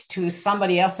delegate to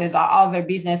somebody else's or other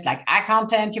business, like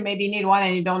accountant, you maybe need one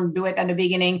and you don't do it at the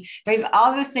beginning. There's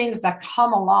other things that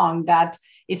come along that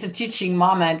it's a teaching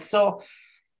moment. So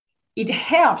it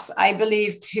helps, I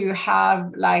believe, to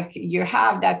have like you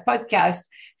have that podcast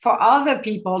for other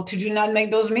people to do not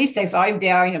make those mistakes. Or if they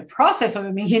are in a process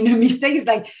of making a mistake, it's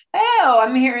like, oh,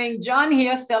 I'm hearing John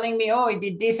here telling me, oh, he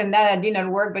did this and that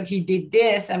didn't work, but he did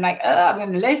this. I'm like, oh, I'm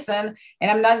going to listen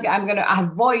and I'm going to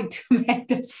avoid to make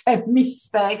the same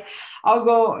mistake. I'll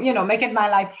go, make it my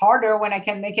life harder when I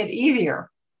can make it easier.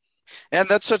 And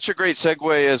that's such a great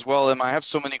segue as well. And I have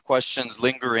so many questions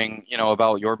lingering,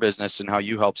 about your business and how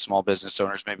you help small business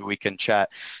owners. Maybe we can chat,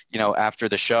 after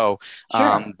the show.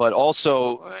 Sure. But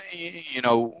also,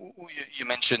 you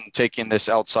mentioned taking this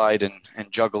outside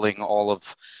and juggling all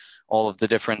of the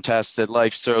different tests that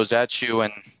life throws at you.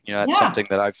 And, that's something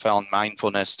that I've found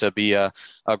mindfulness to be a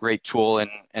great tool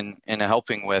in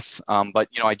helping with. But,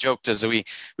 I joked as we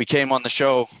came on the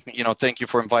show, thank you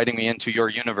for inviting me into your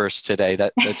universe today.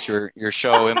 That's your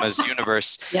show, Emma's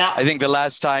Universe. Yeah. I think the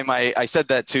last time I said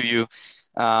that to you,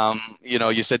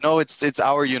 you said, no, it's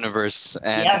our universe.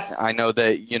 And yes. I know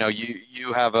that,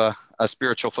 you have a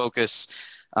spiritual focus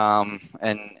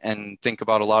and think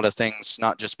about a lot of things,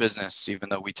 not just business, even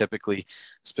though we typically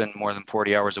spend more than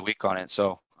 40 hours a week on it.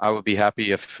 So I would be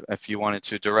happy if you wanted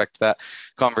to direct that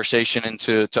conversation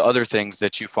into other things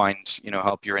that you find,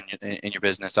 help you in your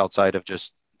business outside of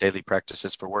just daily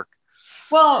practices for work.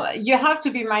 Well, you have to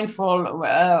be mindful.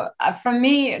 For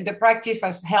me, the practice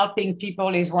of helping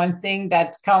people is one thing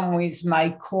that comes with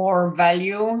my core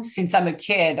value. Since I'm a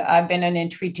kid, I've been an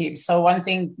intuitive. So one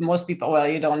thing most people, well,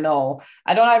 you don't know.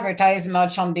 I don't advertise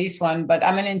much on this one, but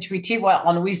I'm an intuitive. Well,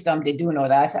 on Wisdom, they do know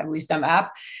that, a Wisdom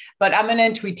app. But I'm an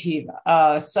intuitive.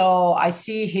 So I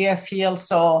see, hear, feel.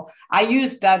 So I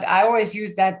always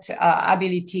use that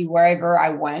ability wherever I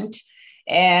went.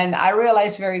 And I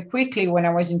realized very quickly when I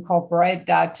was in corporate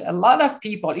that a lot of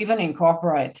people, even in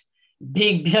corporate,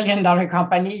 big billion-dollar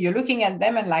company, you're looking at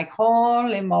them and like,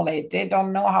 holy moly, they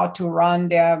don't know how to run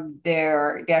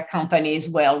their companies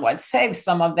well. What saved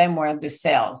some of them were the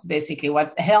sales. Basically,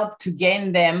 what helped to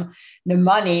gain them the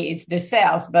money is the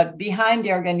sales. But behind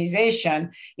the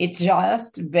organization, it's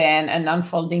just been an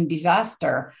unfolding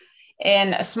disaster.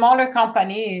 And smaller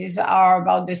companies are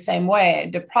about the same way.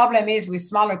 The problem is with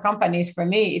smaller companies, for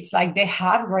me, it's like they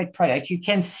have great product. You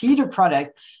can see the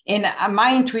product. And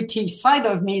my intuitive side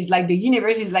of me is like the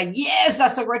universe is like, yes,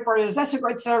 that's a great product. That's a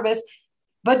great service.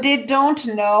 But they don't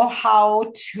know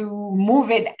how to move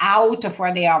it out of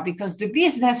where they are because the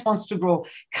business wants to grow.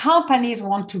 Companies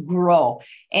want to grow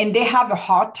and they have a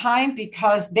hard time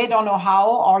because they don't know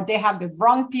how, or they have the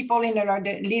wrong people in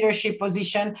the leadership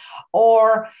position,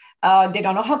 or they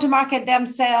don't know how to market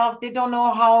themselves. They don't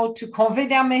know how to convey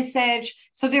their message.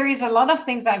 So there is a lot of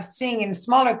things I've seen in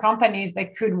smaller companies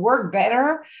that could work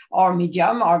better, or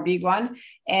medium or big one.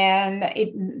 And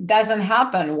it doesn't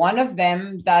happen. One of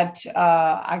them that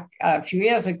a few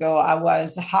years ago, I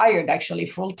was hired actually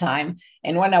full-time.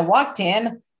 And when I walked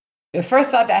in, the first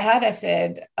thought I had, I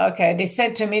said, okay, they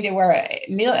said to me they were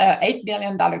 $8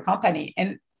 million company.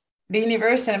 And the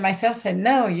universe and myself said,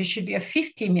 no, you should be a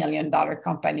 $50 million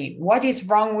company. What is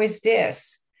wrong with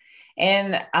this?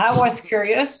 And I was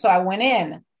curious, so I went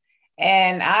in.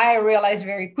 And I realized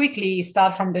very quickly,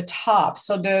 start from the top.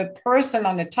 So the person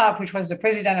on the top, which was the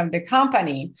president of the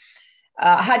company,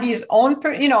 had his own,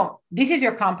 this is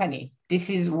your company. This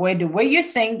is where the way you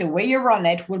think, the way you run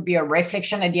it will be a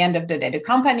reflection at the end of the day. The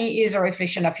company is a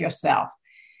reflection of yourself.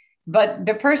 But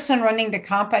the person running the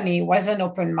company wasn't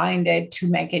open-minded to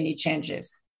make any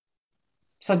changes.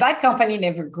 So that company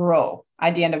never grew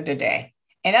at the end of the day.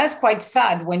 And that's quite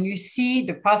sad when you see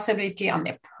the possibility on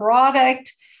the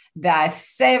product that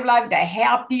save life, that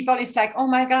help people. It's like, oh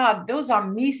my God, those are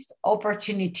missed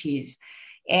opportunities.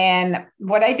 And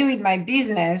what I do in my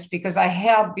business, because I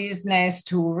help business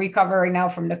to recover now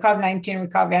from the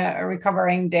COVID-19,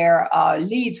 recovering their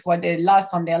leads, what they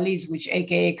lost on their leads, which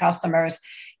AKA customers,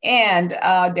 and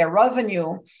their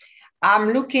revenue,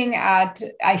 I'm looking at,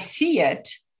 I see it,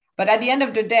 but at the end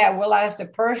of the day, I will ask the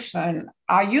person,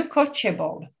 are you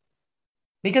coachable?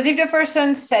 Because if the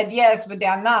person said yes, but they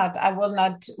are not, I will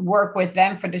not work with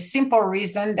them for the simple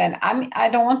reason that I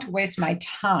don't want to waste my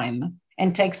time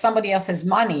and take somebody else's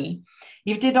money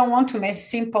if they don't want to make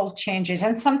simple changes.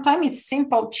 And sometimes it's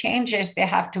simple changes they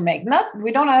have to make.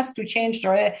 We don't ask to change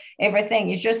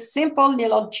everything. It's just simple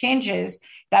little changes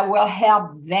that will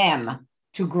help them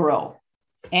to grow.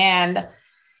 And,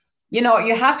 you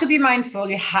have to be mindful.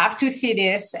 You have to see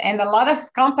this. And a lot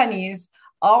of companies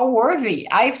are worthy.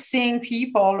 I've seen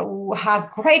people who have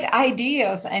great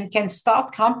ideas and can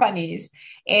start companies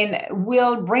and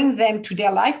will bring them to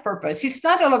their life purpose. It's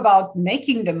not all about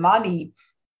making the money.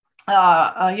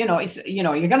 You're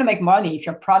going to make money if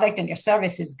your product and your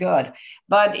service is good,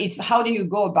 but it's how do you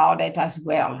go about it as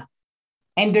well.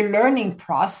 And the learning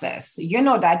process,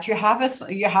 that you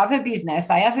have a business,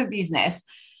 I have a business.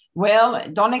 Well,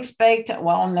 don't expect,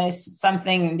 unless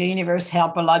something in the universe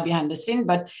help a lot behind the scene,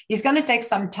 but it's going to take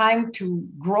some time to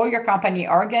grow your company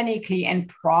organically and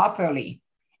properly.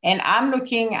 And I'm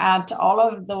looking at all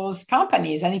of those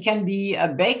companies, and it can be a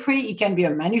bakery, it can be a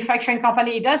manufacturing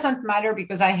company. It doesn't matter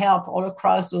because I help all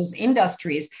across those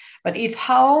industries, but it's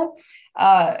how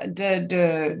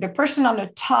the person on the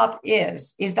top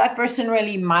is that person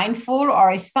really mindful,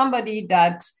 or is somebody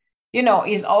that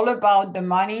is all about the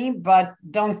money, but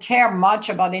don't care much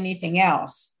about anything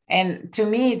else. And to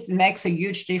me, it makes a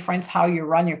huge difference how you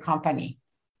run your company.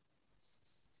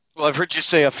 Well, I've heard you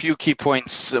say a few key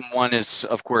points. One is,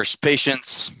 of course,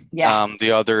 patience. Yeah.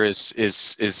 The other is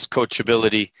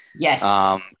coachability. Yes.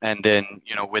 And then,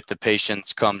 with the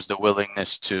patience comes the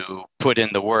willingness to put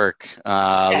in the work. Yes.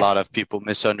 A lot of people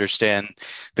misunderstand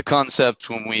the concept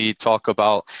when we talk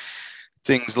about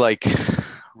things like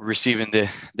receiving the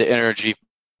energy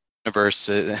universe.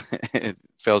 It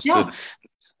fails to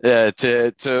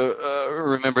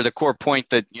remember the core point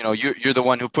that you're the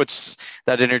one who puts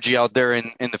that energy out there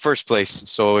in the first place.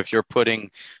 So if you're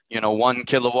putting 1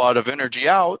 kilowatt of energy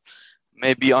out,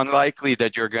 maybe unlikely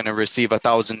that you're going to receive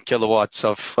 1,000 kilowatts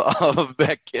of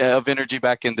energy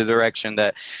back in the direction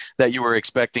that you were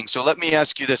expecting. So let me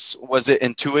ask you this: was it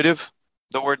intuitive?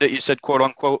 The word that you said, quote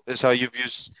unquote, is how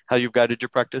you've guided your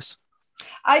practice?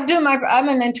 I'm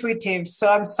an intuitive. So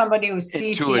I'm somebody who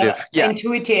sees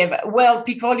intuitive. Well,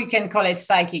 you can call it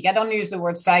psychic. I don't use the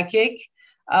word psychic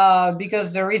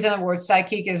because the reason the word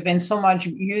psychic has been so much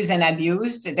used and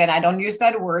abused that I don't use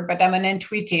that word, but I'm an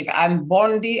intuitive. I'm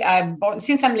born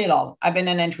since I'm little, I've been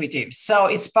an intuitive. So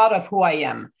it's part of who I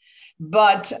am.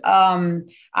 But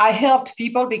I helped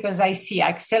people because I see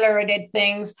accelerated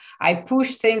things. I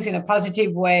push things in a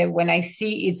positive way when I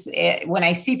see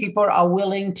people are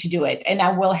willing to do it, and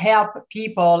I will help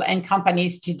people and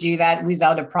companies to do that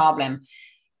without a problem.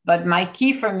 But my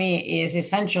key for me is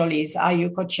essentially are you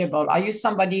coachable? Are you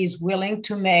somebody who's willing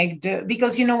to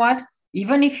because you know what?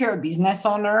 Even if you're a business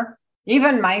owner,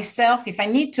 even myself, if I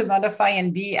need to modify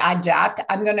and adapt,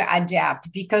 I'm going to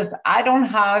adapt because I don't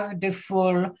have the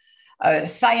full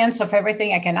science of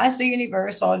everything. I can ask the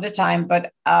universe all the time,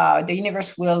 but the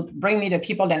universe will bring me the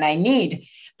people that I need.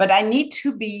 But I need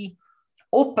to be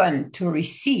open to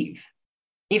receive.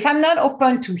 If I'm not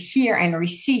open to hear and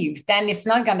receive, then it's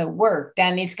not going to work.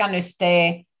 Then it's going to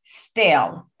stay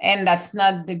stale. And that's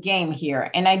not the game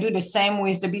here. And I do the same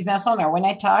with the business owner. When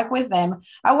I talk with them,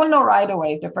 I will know right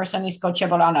away if the person is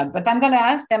coachable or not. But I'm going to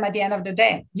ask them at the end of the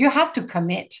day, you have to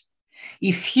commit.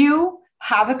 If you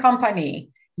have a company,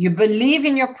 you believe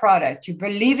in your product, you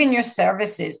believe in your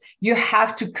services, you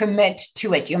have to commit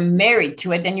to it. You're married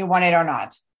to it, then you want it or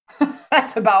not.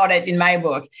 That's about it in my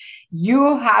book.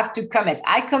 You have to commit.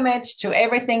 I commit to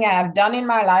everything I have done in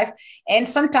my life. And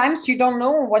sometimes you don't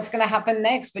know what's going to happen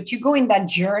next, but you go in that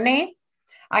journey.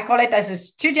 I call it as a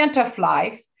student of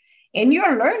life, and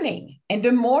you're learning. And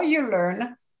the more you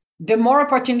learn, the more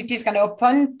opportunities going to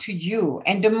open to you,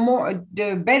 and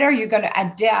the better you're going to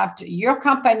adapt your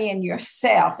company and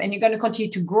yourself, and you're going to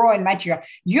continue to grow and mature.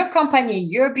 Your company,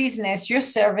 your business, your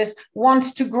service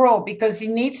wants to grow because it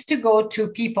needs to go to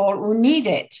people who need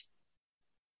it.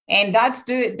 And that's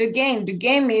the game. The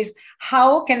game is,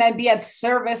 how can I be at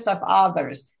service of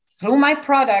others through my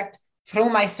product, through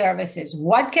my services?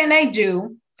 What can I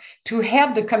do to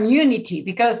help the community?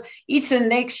 Because it's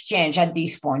an exchange at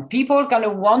this point. People are going to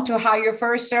want to hire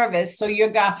for a service. So you're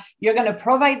going to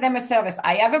provide them a service.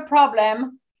 I have a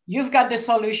problem. You've got the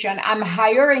solution. I'm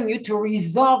hiring you to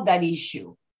resolve that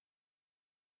issue.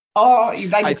 Or you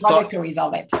buy the product to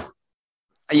resolve it.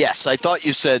 Yes, I thought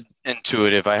you said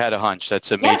intuitive. I had a hunch.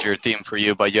 That's a major theme for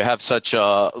you, but you have such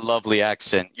a lovely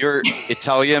accent. You're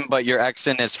Italian, but your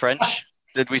accent is French.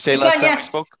 Did we say last time we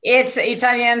spoke? It's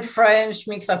Italian, French,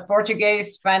 mix of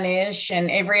Portuguese, Spanish, and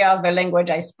every other language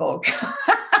I spoke.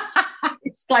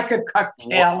 It's like a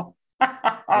cocktail.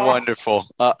 Wonderful.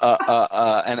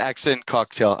 An accent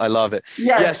cocktail. I love it.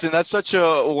 Yes, and that's such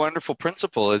a wonderful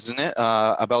principle, isn't it?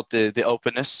 About the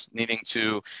openness, needing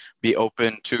to be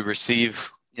open to receive,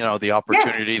 the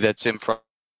opportunity that's in front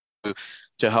of you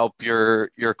to help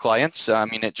your clients. I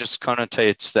mean, it just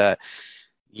connotates that,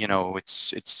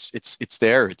 it's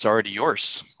there. It's already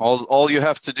yours. All you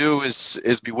have to do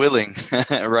is be willing,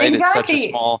 right?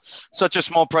 Exactly. It's such a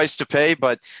small price to pay,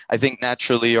 but I think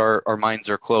naturally our minds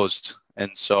are closed.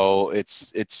 And so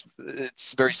it's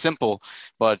very simple,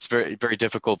 but it's very, very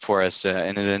difficult for us.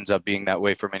 And it ends up being that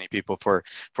way for many people for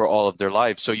all of their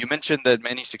lives. So you mentioned that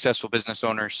many successful business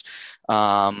owners,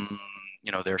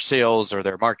 their sales or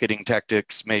their marketing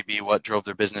tactics may be what drove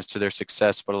their business to their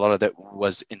success, but a lot of that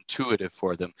was intuitive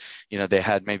for them. They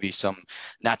had maybe some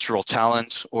natural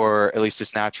talent, or at least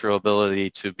this natural ability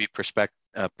to be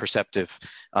perceptive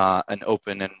and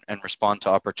open and respond to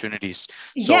opportunities.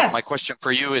 So my question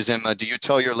for you is, Emma, do you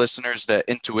tell your listeners that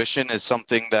intuition is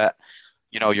something that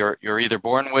you're either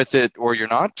born with it or you're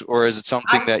not, or is it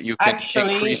something that you can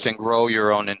increase and grow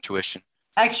your own intuition?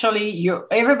 Actually,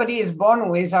 everybody is born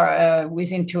with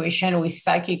intuition, with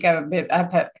psychic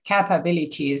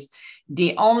capabilities.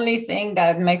 The only thing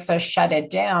that makes us shut it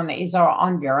down is our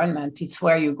environment. It's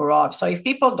where you grow up. So if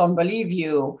people don't believe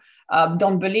you,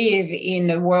 don't believe in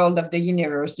the world of the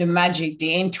universe, the magic,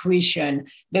 the intuition,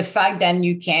 the fact that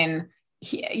you can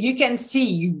see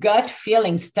your gut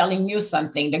feelings telling you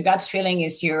something. The gut feeling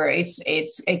is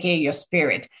it's aka your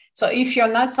spirit. So if you're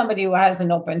not somebody who has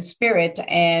an open spirit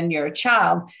and you're a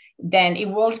child, then it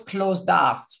will close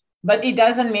off. But it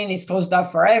doesn't mean it's closed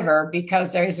off forever,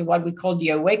 because there is what we call the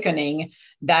awakening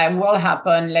that will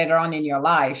happen later on in your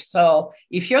life. So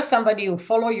if you're somebody who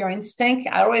follow your instinct,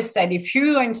 I always said, if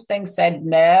your instinct said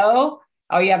no,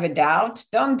 or you have a doubt,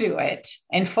 don't do it,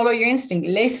 and follow your instinct.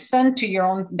 Listen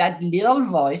to that little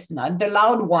voice, not the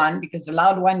loud one, because the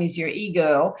loud one is your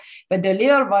ego, but the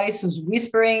little voice who's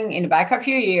whispering in the back of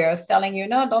your ears, telling you,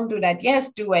 no, don't do that.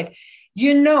 Yes, do it.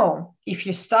 If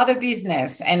you start a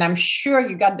business, and I'm sure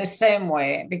you got the same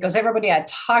way, because everybody I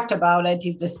talked about it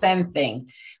is the same thing.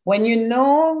 When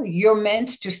you're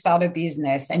meant to start a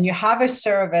business and you have a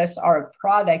service or a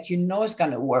product, it's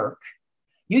going to work.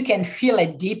 You can feel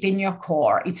it deep in your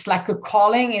core. It's like a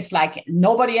calling. It's like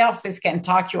nobody else can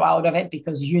talk you out of it,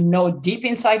 because deep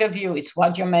inside of you, it's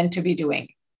what you're meant to be doing.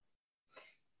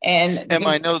 And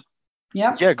I know.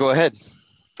 Yeah, go ahead.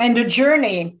 And the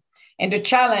journey and the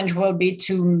challenge will be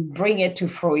to bring it to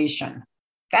fruition.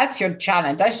 That's your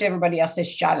challenge. That's everybody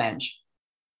else's challenge.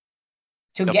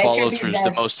 To get follow your through is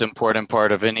the most important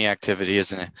part of any activity,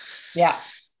 isn't it? Yeah.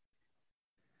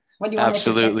 What do you want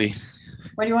Absolutely. To say?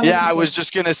 What do you want to say? I was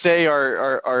just going to say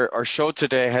our show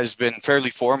today has been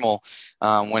fairly formal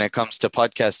when it comes to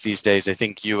podcasts these days. I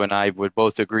think you and I would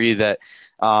both agree that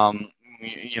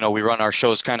we run our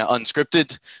shows kind of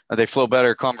unscripted. They flow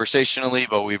better conversationally,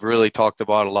 but we've really talked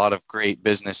about a lot of great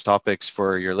business topics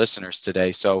for your listeners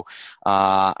today. So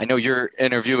I know you're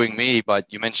interviewing me, but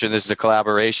you mentioned this is a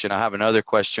collaboration. I have another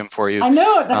question for you. I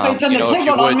know. That's why you turned the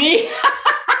table on me.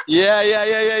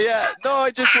 Yeah. No, I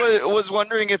just was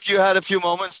wondering if you had a few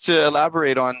moments to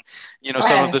elaborate on,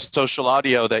 some of the social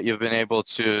audio that you've been able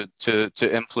to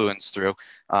influence through.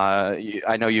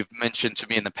 I know you've mentioned to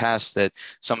me in the past that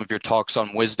some of your talks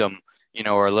on wisdom,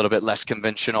 are a little bit less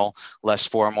conventional, less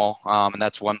formal, and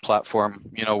that's one platform,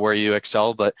 where you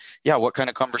excel. But what kind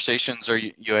of conversations are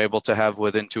you able to have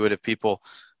with intuitive people,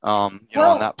 on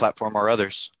that platform or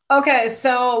others? Okay,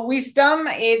 so wisdom,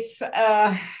 it's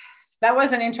that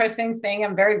was an interesting thing.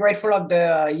 I'm very grateful of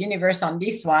the universe on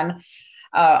this one.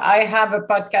 I have a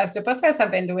podcast. The podcast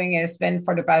I've been doing has been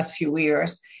for the past few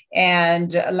years.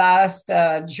 And last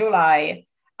July,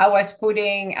 I was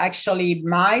putting actually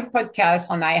my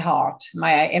podcast on iHeart,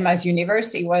 my Emma's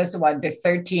Universe. It was what the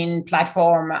 13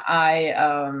 platform I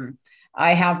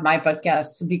have my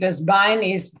podcast because mine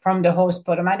is from the host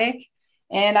Podomatic.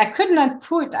 And I could not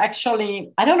put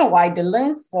actually, I don't know why the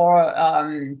link for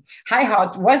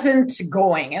iHeart wasn't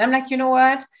going. And I'm like, you know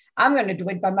what? I'm going to do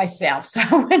it by myself. So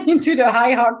I went into the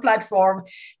iHeart platform,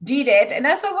 did it. And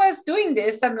as I was doing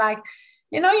this, I'm like,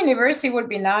 university would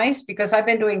be nice because I've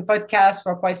been doing podcasts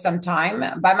for quite some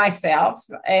time by myself.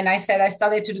 And I said I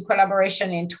started to do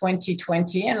collaboration in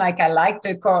 2020. And like I liked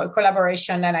the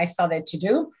collaboration that I started to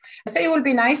do. I said it would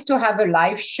be nice to have a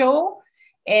live show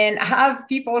and have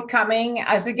people coming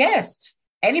as a guest,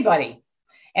 anybody.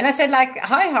 And I said, like,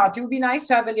 iHeart, it would be nice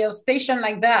to have a little station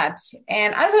like that.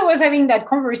 And as I was having that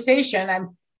conversation,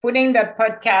 I'm putting the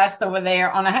podcast over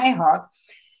there on iHeart.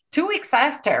 2 weeks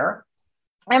after,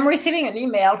 I'm receiving an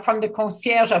email from the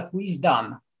concierge of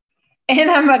Wisdom.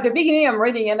 And I'm at the beginning, I'm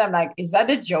reading it. I'm like, is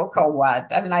that a joke or what?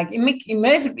 I'm like,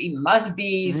 it must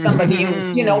be somebody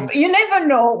who's, you never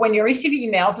know when you receive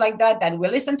emails like that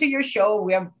will listen to your show.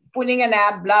 We are putting an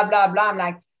app, blah, blah, blah. I'm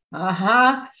like,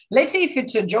 let's see if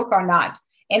it's a joke or not.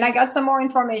 And I got some more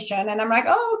information and I'm like,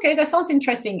 oh, okay, that sounds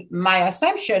interesting. My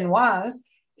assumption was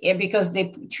because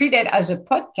they treat it as a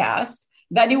podcast,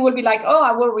 that it will be like, oh,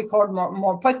 I will record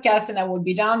more podcasts and I will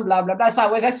be done, blah, blah, blah. So I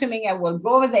was assuming I will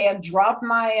go over there, drop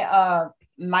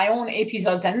my own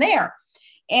episodes in there.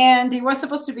 And it was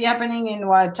supposed to be happening in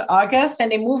August,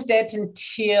 and they moved it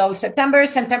until September.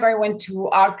 September went to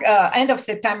end of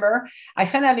September. I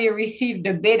finally received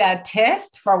the beta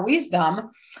test for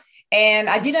Wisdom, and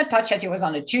I didn't touch it. It was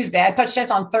on a Tuesday. I touched it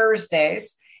on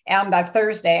Thursdays, and that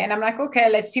Thursday, and I'm like, okay,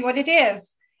 let's see what it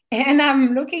is. And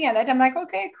I'm looking at it. I'm like,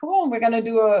 okay, cool. We're going to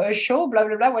do a show, blah,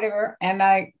 blah, blah, whatever. And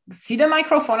I see the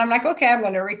microphone. I'm like, okay, I'm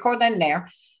going to record in there.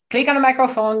 Click on the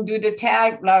microphone, do the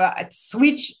tag, blah, blah,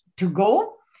 switch to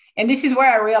go. And this is where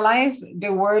I realized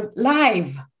the word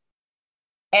live.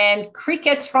 And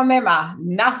crickets from Emma.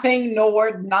 Nothing, no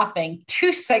word, nothing.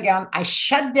 2 seconds. I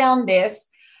shut down this.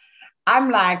 I'm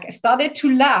like, started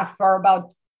to laugh for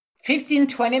about 15,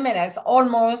 20 minutes,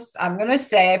 almost, I'm going to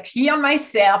say, pee on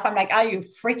myself. I'm like, are you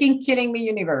freaking kidding me,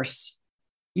 universe?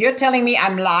 You're telling me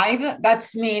I'm live?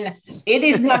 That's mean it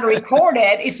is not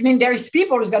recorded. It's mean there's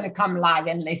people who's going to come live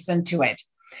and listen to it.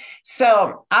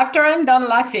 So after I'm done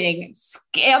laughing,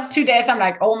 scared to death, I'm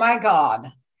like, oh my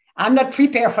God, I'm not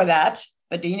prepared for that.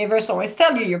 But the universe always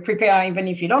tell you you're prepared even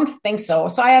if you don't think so.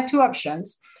 So I had 2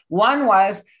 options. One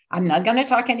was, I'm not going to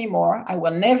talk anymore. I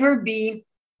will never be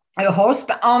a host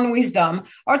on Wisdom.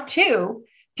 Or 2,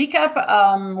 pick up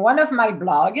one of my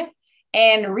blog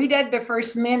and read it the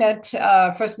first minute,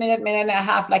 minute and a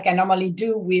half, like I normally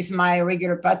do with my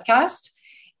regular podcast,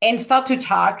 and start to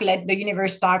talk, let the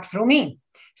universe talk through me.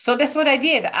 So that's what I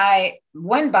did. I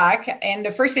went back, and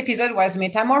the first episode was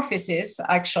Metamorphosis,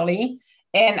 actually.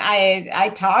 And I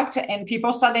talked and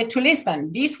people started to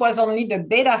listen. This was only the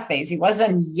beta phase. It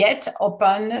wasn't yet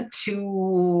open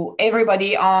to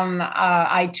everybody on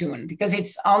iTunes because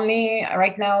it's only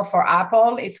right now for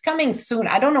Apple. It's coming soon.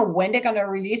 I don't know when they're going to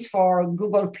release for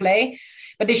Google Play,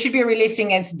 but they should be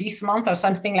releasing it this month or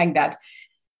something like that.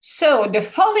 So the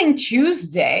following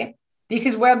Tuesday, this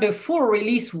is where the full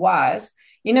release was.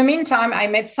 In the meantime, I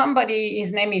met somebody,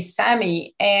 his name is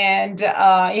Sammy, and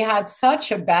he had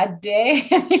such a bad day.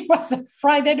 It was a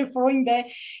Friday, the following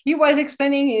day. He was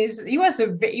explaining he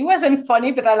wasn't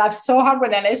funny, but I laughed so hard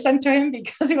when I listened to him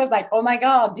because he was like, oh my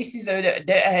God, this is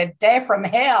a day from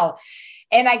hell.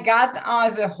 And I got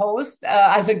as a host,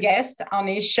 as a guest on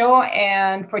his show.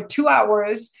 And for 2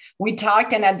 hours, we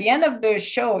talked. And at the end of the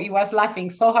show, he was laughing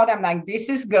so hard. I'm like, this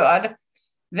is good.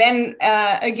 Then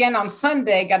again on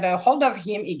Sunday, got a hold of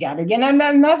him. He got again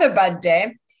another bad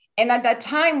day. And at that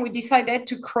time, we decided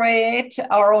to create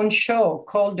our own show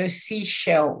called The C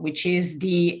Show, which is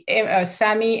the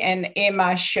Sammy and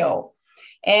Emma show.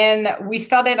 And we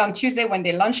started on Tuesday when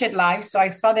they launched it live. So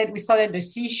we started The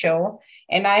C Show.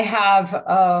 And I have,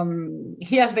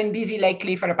 he has been busy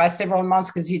lately for the past several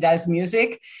months because he does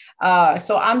music.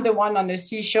 So I'm the one on The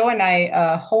C Show, and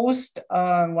I host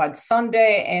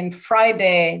Sunday and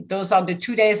Friday. Those are the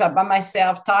 2 days I'm by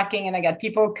myself talking, and I got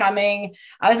people coming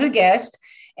as a guest.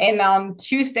 And on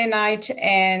Tuesday night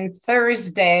and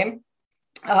Thursday,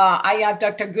 I have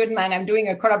Dr. Goodman. I'm doing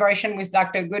a collaboration with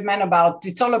Dr. Goodman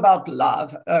it's all about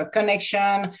love,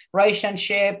 connection,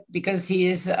 relationship, because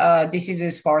this is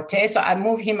his forte. So I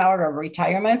moved him out of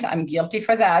retirement. I'm guilty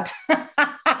for that.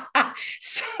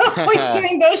 So he's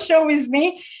doing those shows with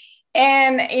me.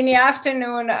 And in the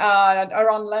afternoon,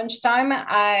 around lunchtime,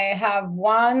 I have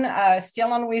one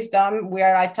still on wisdom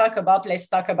where let's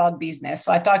talk about business.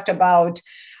 So I talked about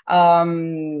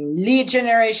lead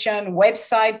generation,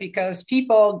 website, because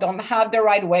people don't have the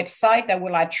right website that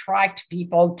will attract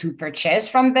people to purchase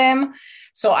from them.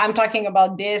 So I'm talking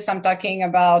about this. I'm talking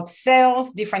about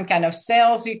sales, different kind of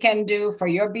sales you can do for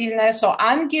your business. So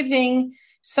I'm giving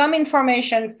some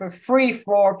information for free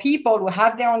for people who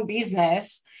have their own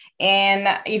business, and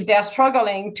if they're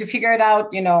struggling to figure it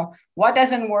out, what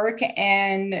doesn't work,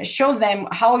 and show them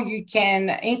how you can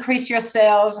increase your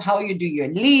sales, how you do your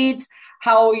leads,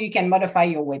 how you can modify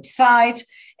your website,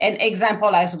 and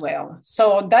example as well.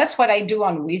 So that's what I do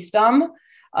on Wisdom.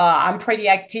 I'm pretty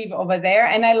active over there,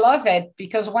 and I love it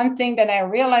because one thing that I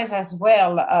realize as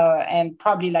well, and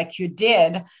probably like you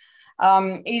did,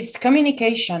 is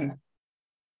communication.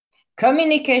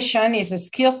 Communication is a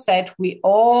skill set we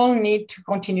all need to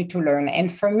continue to learn.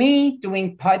 And for me,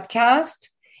 doing podcast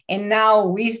and now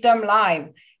Wisdom Live,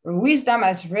 Wisdom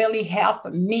has really helped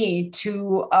me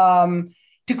to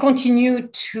continue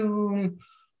to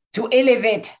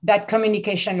elevate that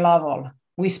communication level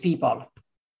with people.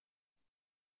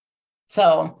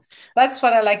 So that's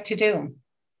what I like to do.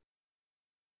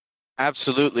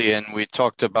 Absolutely. And we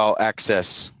talked about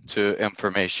access to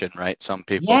information, right? Some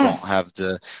people don't Yes. have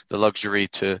the luxury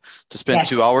to spend Yes.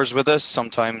 2 hours with us.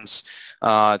 Sometimes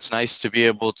it's nice to be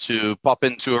able to pop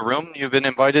into a room you've been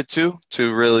invited to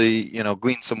really,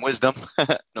 glean some wisdom.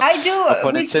 No, I do no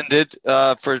pun with, intended,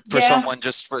 for yeah. someone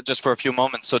just for a few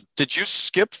moments. So did you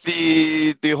skip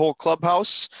the whole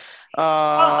clubhouse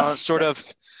Oh, sort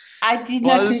of I did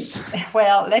not, buzz?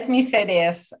 well, let me say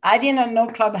this. I didn't know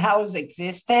Clubhouse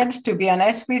existed, to be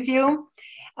honest with you.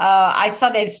 I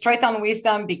started straight on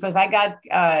Wisdom because I got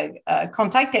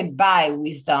contacted by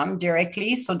Wisdom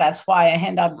directly. So that's why I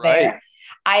end up Right. there.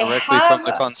 I Directly from have,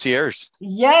 the concierge.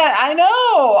 yeah, I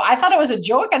know. I thought it was a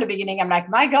joke at the beginning. I'm like,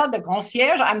 my God, the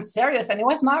concierge. I'm serious. And it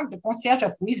was Mark, the concierge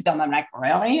of Wisdom. I'm like,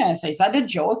 really? And I say, is that a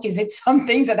joke? Is it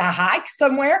something that I hacked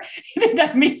somewhere? Did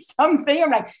I miss something?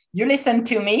 I'm like, you listen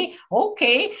to me.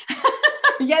 Okay.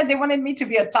 Yeah, they wanted me to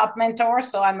be a top mentor.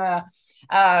 So I'm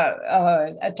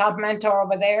a top mentor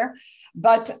over there.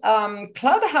 But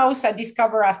Clubhouse, I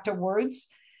discovered afterwards.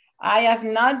 I have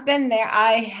not been there.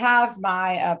 I have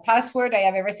my password, I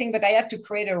have everything, but I have to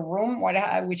create a room,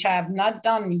 which I have not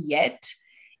done yet.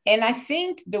 And I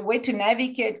think the way to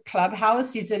navigate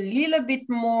Clubhouse is a little bit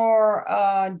more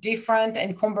different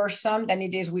and cumbersome than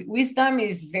it is with Wisdom.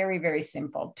 Is very, very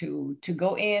simple to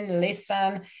go in,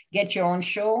 listen, get your own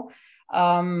show.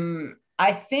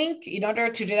 I think in order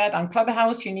to do that on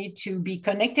Clubhouse, you need to be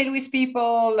connected with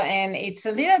people, and it's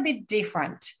a little bit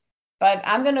different. But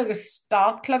I'm going to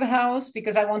start Clubhouse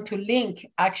because I want to link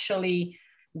actually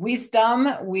Wisdom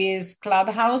with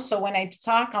Clubhouse. So when I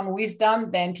talk on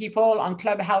Wisdom, then people on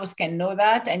Clubhouse can know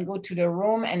that and go to the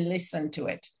room and listen to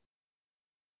it.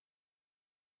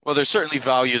 Well, there's certainly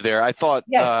value there. I thought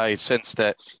Yes. I sensed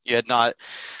that you had not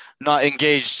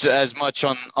engaged as much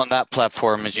on that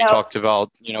platform as you No. talked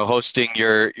about, hosting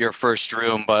your first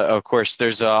room. But of course,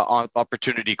 there's a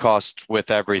opportunity cost with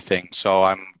everything. So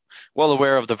I'm well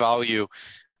aware of the value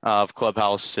of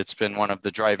Clubhouse. It's been one of the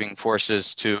driving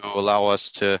forces to allow us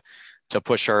to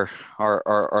push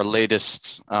our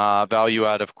latest value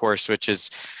out, of course, which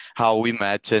is how we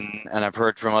met, and I've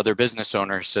heard from other business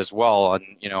owners as well on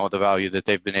the value that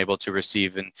they've been able to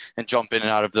receive and jump in and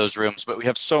out of those rooms. But we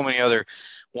have so many other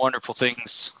wonderful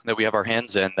things that we have our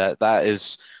hands in that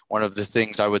is one of the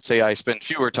things I would say I spend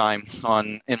fewer time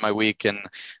on in my week, and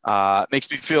it makes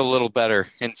me feel a little better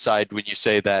inside when you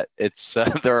say that it's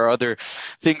there are other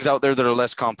things out there that are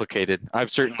less complicated. I've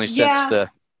certainly sensed Yeah.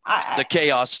 the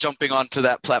chaos jumping onto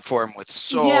that platform with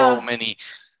so Yeah. many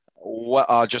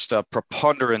just a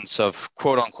preponderance of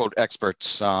quote unquote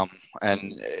experts, and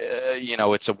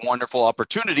it's a wonderful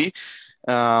opportunity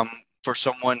for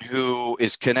someone who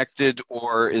is connected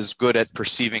or is good at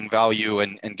perceiving value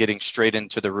and getting straight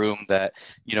into the room that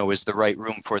is the right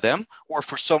room for them, or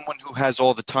for someone who has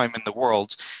all the time in the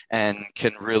world and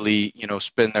can really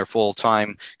spend their full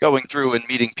time going through and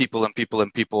meeting people and people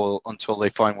and people until they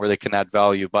find where they can add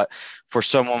value. But for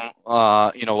someone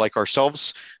like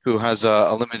ourselves who has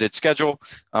a limited schedule,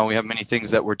 we have many things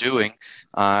that we're doing.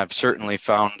 I've certainly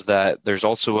found that there's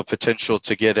also a potential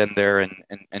to get in there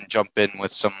and jump in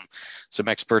with some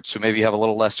experts who maybe have a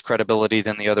little less credibility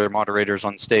than the other moderators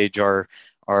on stage are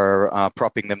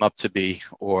propping them up to be,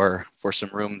 or for some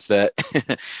rooms that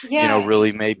Yeah.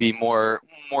 really may be more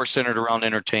centered around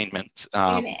entertainment,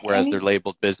 whereas they're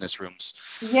labeled business rooms.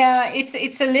 Yeah,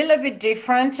 it's a little bit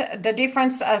different. The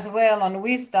difference as well on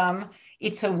Wisdom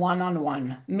it's a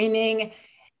one-on-one, meaning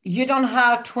you don't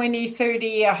have 20,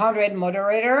 30, 100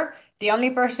 moderator. The only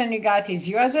person you got is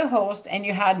you as a host, and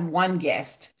you had one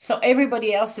guest. So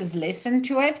everybody else is listening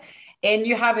to it. And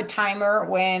you have a timer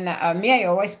when me, I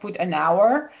always put an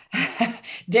hour.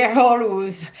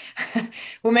 Daryl,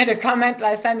 who made a comment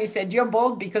last time, he said, "You're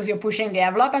bold because you're pushing the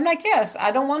envelope." I'm like, yes,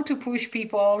 I don't want to push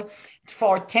people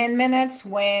for 10 minutes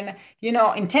when,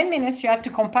 in 10 minutes, you have to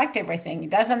compact everything.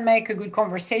 It doesn't make a good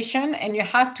conversation, and you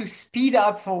have to speed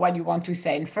up for what you want to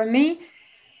say. And for me,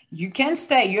 you can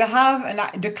stay.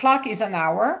 The clock is an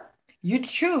hour. You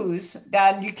choose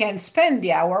that you can spend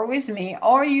the hour with me,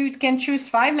 or you can choose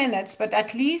 5 minutes, but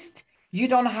at least you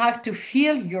don't have to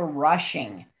feel you're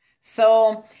rushing.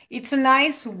 So it's a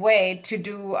nice way to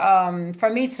do. For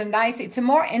me, it's a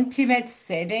more intimate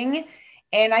setting.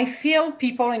 And I feel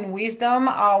people in wisdom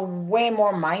are way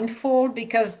more mindful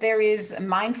because there is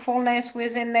mindfulness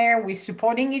within there. We're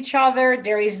supporting each other.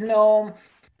 There is no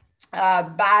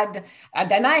bad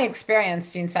than I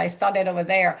experienced since I started over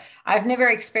there. I've never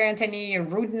experienced any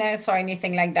rudeness or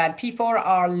anything like that. People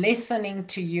are listening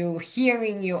to you,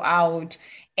 hearing you out.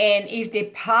 And if they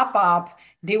pop up,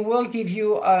 they will give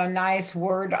you a nice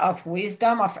word of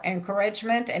wisdom, of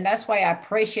encouragement. And that's why I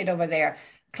appreciate over there.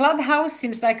 Clubhouse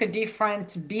seems like a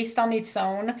different beast on its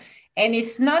own. And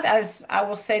it's not, as I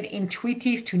will say,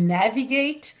 intuitive to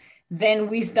navigate than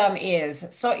wisdom is.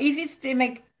 So if it's to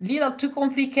make little too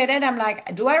complicated, I'm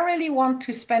like, do I really want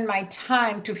to spend my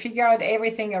time to figure out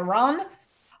everything around?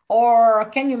 Or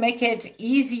can you make it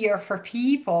easier for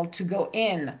people to go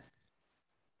in?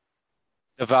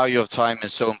 The value of time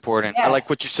is so important. I like Yes.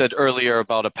 what you said earlier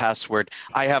about a password.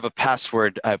 I have a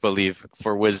password, I believe,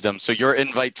 for wisdom. So your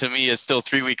invite to me is still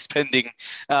 3 weeks pending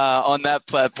on that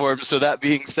platform. So that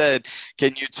being said,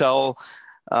 can you tell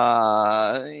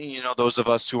those of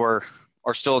us who are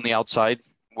still on the outside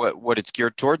what it's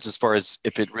geared towards, as far as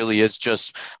if it really is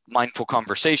just mindful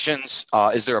conversations?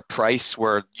 Is there a price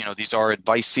where these are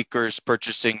advice seekers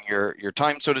purchasing your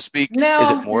time, so to speak? Is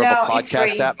it No, more of a no, it's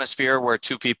podcast free. atmosphere where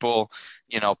two people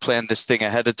plan this thing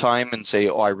ahead of time and say,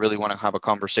 oh, I really want to have a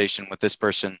conversation with this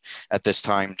person at this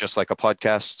time, just like a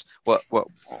podcast?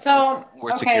 So,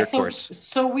 Where's it okay, geared so towards?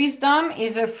 so Wisdom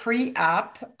is a free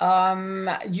app.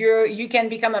 You can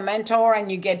become a mentor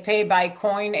and you get paid by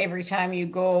coin every time you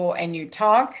go and you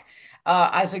talk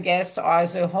as a guest or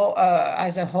as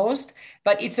a host.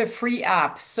 But it's a free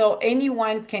app, so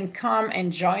anyone can come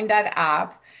and join that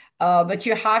app. But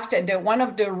you have to, one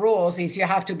of the rules is you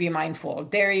have to be mindful.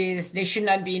 There should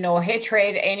not be no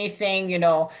hatred, anything,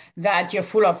 that you're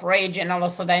full of rage and all of a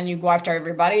sudden you go after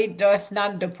everybody. That's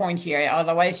not the point here.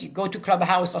 Otherwise, you go to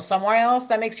Clubhouse or somewhere else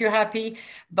that makes you happy,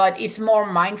 but it's more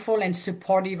mindful and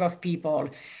supportive of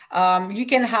people. You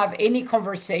can have any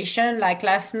conversation. Like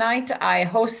last night, I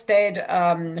hosted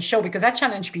a show because I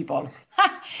challenge people.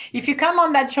 If you come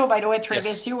on that show, by the way, Travis,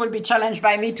 Yes. you will be challenged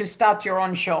by me to start your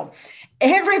own show.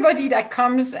 Everybody that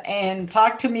comes and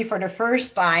talk to me for the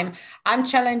first time, I'm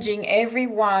challenging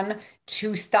everyone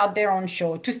to start their own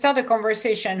show, to start a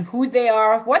conversation, who they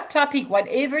are, what topic,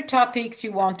 whatever topics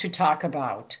you want to talk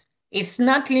about. It's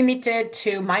not limited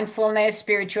to mindfulness,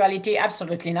 spirituality,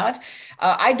 absolutely not.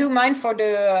 I do mine for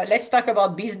let's talk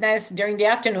about business during the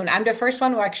afternoon. I'm the first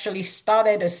one who actually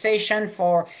started a session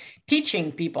for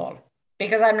teaching people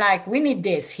because I'm like, we need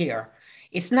this here.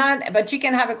 It's not, but you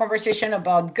can have a conversation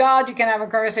about God. You can have a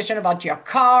conversation about your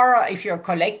car if you're a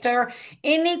collector.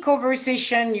 Any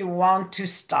conversation you want to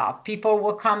start, people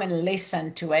will come and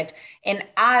listen to it and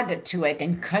add to it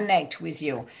and connect with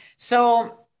you.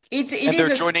 So it And is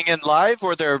they're a joining in live,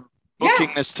 or they're booking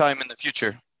yeah. this time in the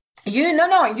future?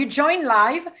 You join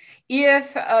live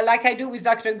if like I do with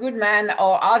Dr. Goodman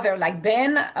or other like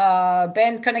Ben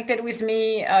connected with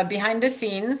me behind the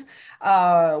scenes.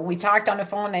 We talked on the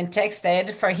phone and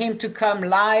texted for him to come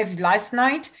live last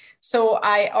night. So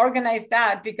I organized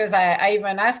that because I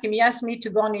even asked him. He asked me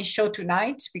to go on his show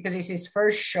tonight because it's his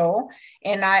first show,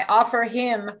 and I offer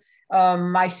him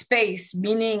my space,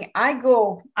 meaning I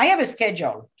have a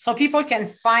schedule so people can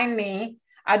find me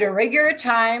at a regular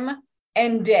time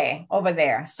and day over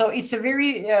there. So it's a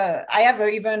very I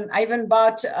even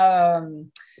bought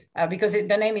because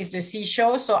the name is the C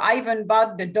Show. So I even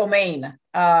bought the domain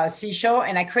C Show,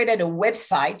 and I created a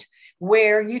website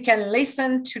where you can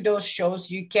listen to those shows.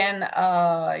 You can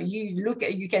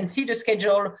you can see the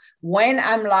schedule when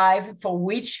I'm live for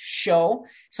which show.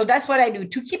 So that's what I do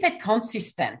to keep it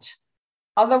consistent.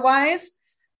 Otherwise,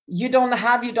 you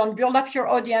don't build up your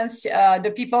audience.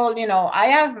 The people, I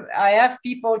have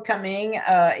people coming,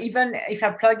 even if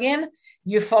I plug in,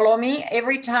 you follow me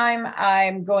every time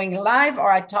I'm going live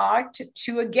or I talked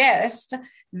to a guest,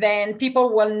 then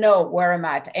people will know where I'm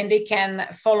at and they can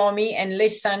follow me and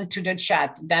listen to the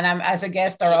chat. Then I'm as a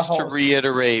guest or a Just to host.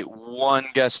 reiterate, one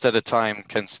guest at a time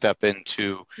can step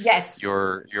into Yes,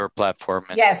 your platform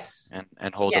yes,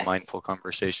 and hold a yes, mindful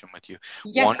conversation with you.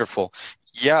 yes, Wonderful.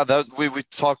 Yeah, that we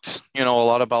talked, a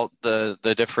lot about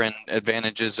the different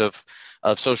advantages of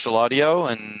social audio,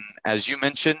 and as you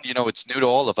mentioned, it's new to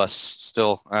all of us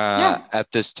still yeah,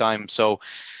 at this time. So,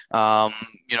 um,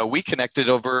 we connected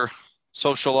over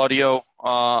social audio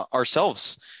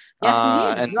ourselves, yes, we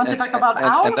did. and You want to and talk about and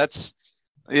Owl? that's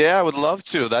yeah, I would love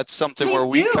to. That's something Please where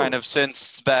we kind do. of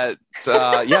sense that,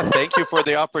 yeah, thank you for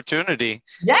the opportunity.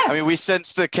 I mean, we Yes.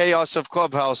 sense the chaos of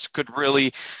Clubhouse could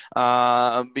really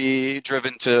be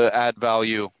driven to add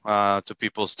value to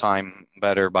people's time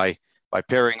better by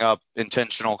pairing up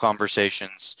intentional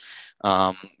conversations,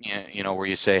 where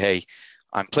you say, hey,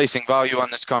 I'm placing value on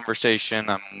this conversation.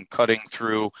 I'm cutting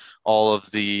through all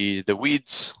of the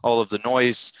weeds, all of the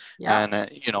noise, Yeah.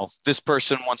 and this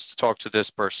person wants to talk to this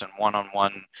person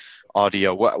one-on-one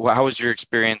audio. How has your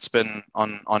experience been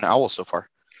on Owl so far?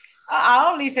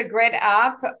 Owl is a great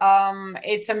app.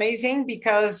 It's amazing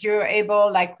because you're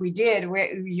able, like we did,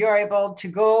 where you're able to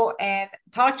go and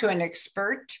talk to an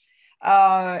expert.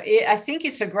 I think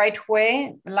it's a great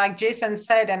way, like Jason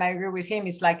said, and I agree with him.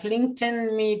 It's like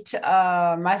LinkedIn meet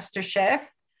MasterChef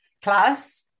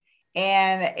class,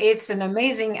 and it's an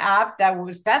amazing app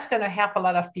that's going to help a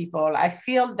lot of people. I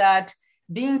feel that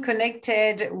being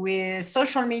connected with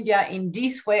social media in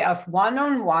this way of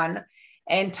one-on-one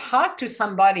and talk to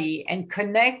somebody and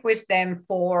connect with them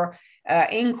for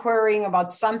inquiring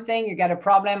about something, you got a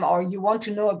problem, or you want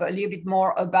to know a little bit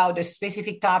more about a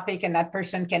specific topic, and that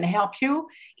person can help you.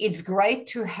 It's great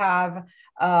to have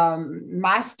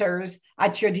masters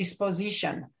at your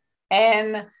disposition.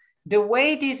 And the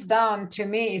way it is done to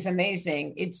me is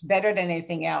amazing. It's better than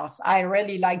anything else. I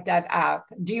really like that app.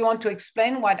 Do you want to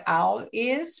explain what OWL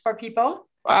is for people?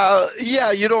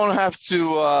 Yeah, you don't have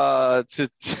to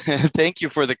thank you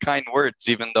for the kind words,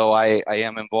 even though I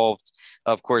am involved,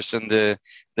 of course, in the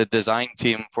design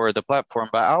team for the platform.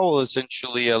 But Owl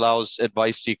essentially allows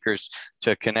advice seekers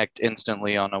to connect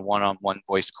instantly on a one-on-one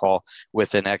voice call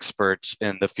with an expert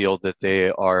in the field that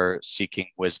they are seeking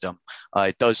wisdom.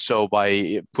 It does so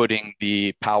by putting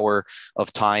the power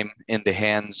of time in the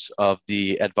hands of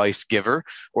the advice giver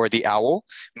or the owl,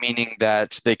 meaning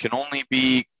that they can only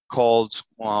be called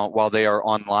while they are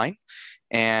online,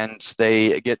 and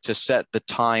they get to set the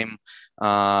time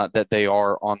that they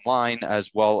are online,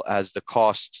 as well as the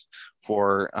cost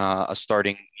for a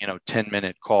starting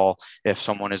 10-minute call. If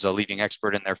someone is a leading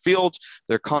expert in their field,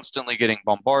 they're constantly getting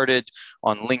bombarded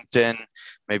on LinkedIn.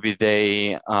 Maybe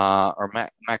they are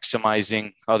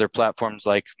maximizing other platforms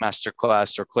like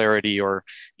Masterclass or Clarity, or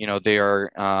they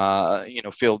are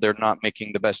feel they're not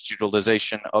making the best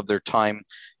utilization of their time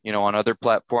on other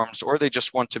platforms, or they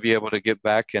just want to be able to get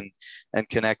back and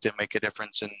connect and make a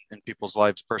difference in people's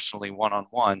lives personally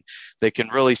one-on-one. They can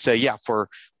really say, yeah, for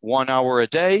 1 hour a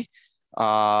day,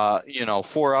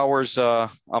 4 hours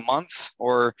a month,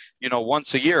 or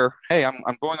once a year, hey,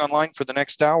 I'm going online for the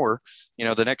next hour.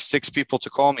 The next 6 people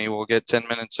to call me will get 10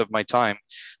 minutes of my time,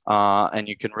 and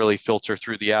you can really filter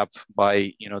through the app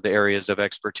by the areas of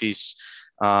expertise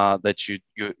that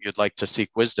you'd like to seek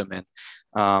wisdom in.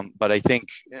 But I think,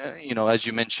 as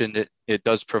you mentioned, it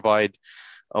does provide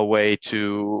a way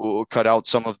to cut out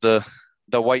some of the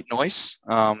white noise,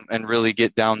 and really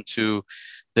get down to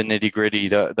the nitty gritty,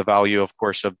 the value, of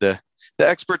course, of the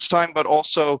expert's time, but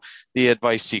also the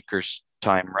advice seeker's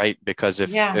time, right? Because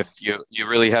Yeah. if you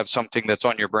really have something that's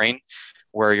on your brain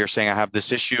where you're saying, I have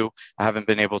this issue, I haven't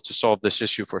been able to solve this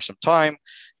issue for some time,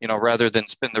 rather than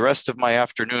spend the rest of my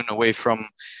afternoon away from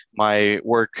my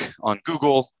work on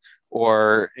Google,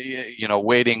 or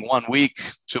waiting 1 week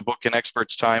to book an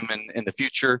expert's time in the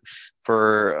future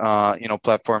for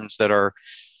platforms that are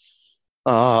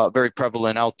very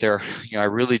prevalent out there. I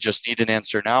really just need an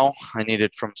answer now. I need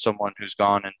it from someone who's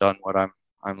gone and done what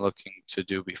I'm looking to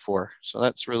do before. So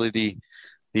that's really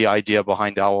the idea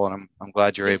behind Owl, and I'm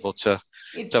glad you're able It's to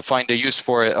it's find a use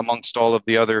for it amongst all of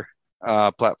the other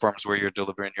platforms where you're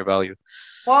delivering your value.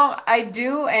 Well, I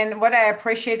do, and what I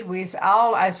appreciate with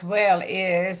Owl as well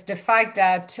is the fact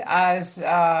that as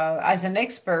an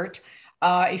expert,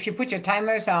 if you put your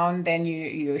timers on, then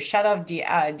you shut off the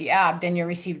app, then you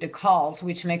receive the calls,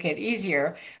 which make it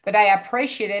easier. But I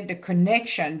appreciated the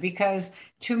connection because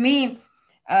to me,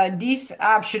 This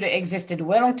app should have existed a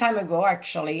long time ago,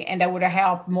 actually, and that would have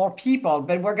helped more people.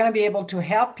 But we're going to be able to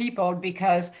help people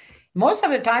because most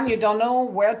of the time you don't know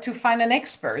where to find an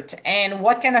expert and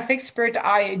what kind of expert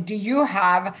do you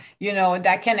have,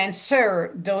 that can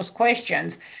answer those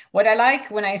questions. What I like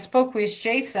when I spoke with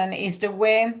Jason is the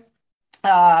way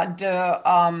what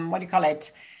do you call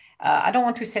it? I don't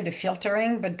want to say the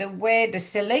filtering, but the way the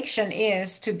selection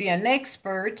is to be an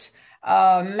expert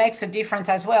makes a difference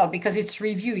as well because it's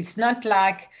review. It's not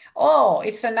like, oh,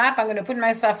 it's an app, I'm going to put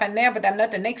myself in there, but I'm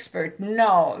not an expert.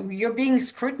 No, you're being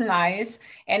scrutinized,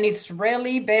 and it's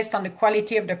really based on the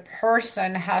quality of the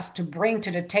person has to bring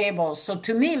to the table. So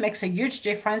to me, it makes a huge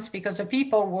difference because the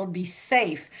people will be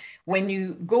safe when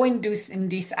you go in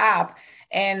this app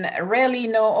and really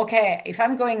know, okay, if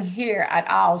I'm going here at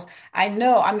ours, I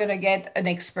know I'm going to get an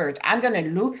expert. I'm going to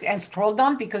look and scroll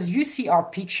down because you see our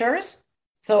pictures.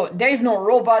 So there is no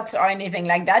robots or anything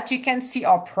like that. You can see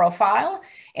our profile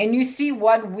and you see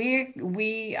what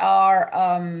we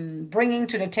are bringing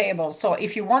to the table. So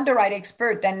if you want the right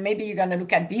expert, then maybe you're going to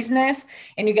look at business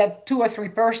and you get 2 or 3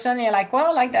 person. You're like, well,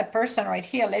 I like that person right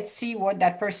here. Let's see what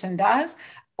that person does.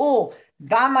 Oh,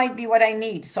 that might be what I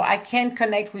need. So I can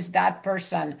connect with that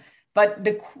person. But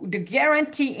the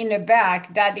guarantee in the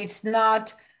back that it's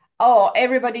not, oh,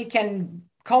 everybody can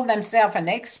call themselves an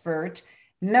expert.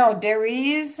 No, there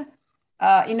is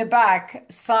in the back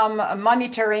some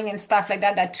monitoring and stuff like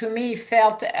that that to me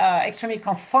felt extremely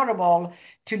comfortable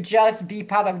to just be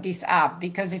part of this app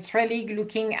because it's really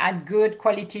looking at good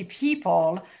quality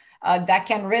people that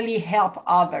can really help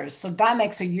others. So that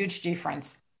makes a huge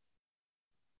difference.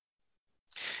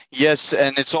 Yes,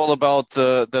 and it's all about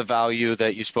the value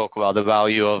that you spoke about, the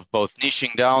value of both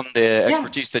niching down the Yeah.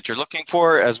 expertise that you're looking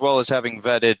for, as well as having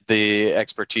vetted the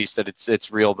expertise that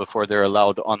it's real before they're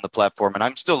allowed on the platform. And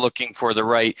I'm still looking for the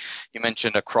right, you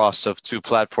mentioned a cross of 2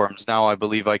 platforms. Now I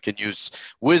believe I can use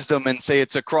Wisdom and say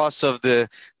it's a cross of the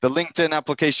LinkedIn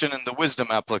application and the Wisdom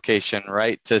application,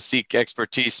 right? To seek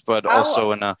expertise, but I,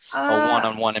 also in a uh,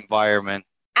 one-on-one environment.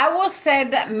 I will say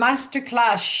that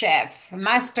masterclass chef,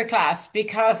 masterclass,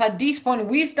 because at this point,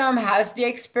 wisdom has the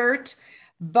expert,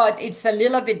 but it's a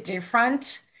little bit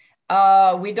different.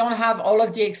 We don't have all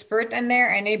of the expert in there.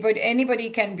 Anybody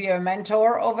can be a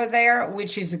mentor over there,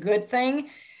 which is a good thing.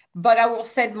 But I will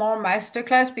say more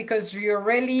masterclass because you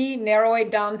really narrow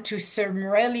it down to some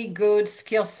really good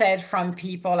skill set from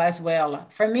people as well.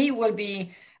 For me, it will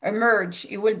be a merge.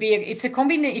 It will be it's a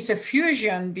combination, it's a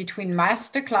fusion between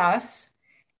masterclass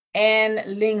and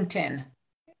LinkedIn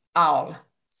owl.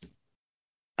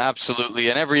 Absolutely.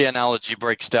 And every analogy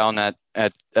breaks down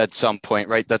at some point,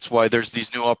 right? That's why there's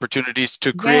these new opportunities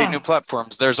to create new Yeah.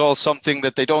 platforms. There's all something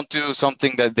that they don't do,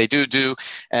 something that they do.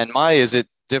 And my, is it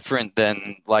different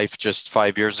than life just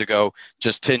 5 years ago,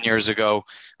 just 10 years ago,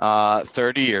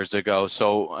 30 years ago?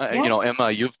 So, Yeah.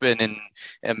 Emma, you've been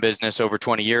in business over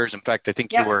 20 years. In fact, I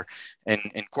think you Yep. were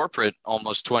in corporate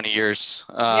almost 20 years.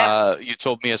 Yep. You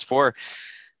told me as four.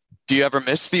 Do you ever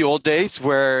miss the old days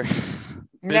where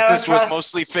No business was trust.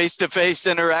 mostly face-to-face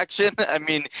interaction? I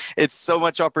mean, it's so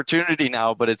much opportunity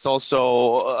now, but it's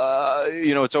also,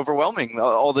 it's overwhelming.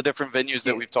 All the different venues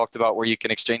that To, we've talked about where you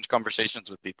can exchange conversations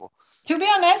with people. to be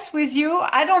honest with you,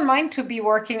 I don't mind to be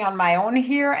working on my own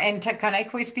here and to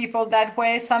connect with people that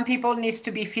way. Some people needs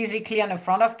to be physically in the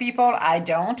front of people. I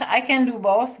don't. I can do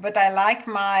both, but I like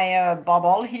my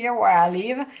bubble here where I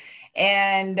live.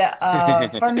 And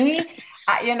for me,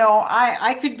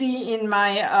 I could be in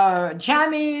my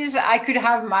jammies. I could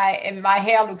have my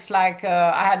hair looks like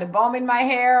I had a bomb in my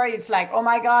hair. It's like, oh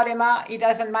my God, Emma, it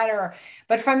doesn't matter.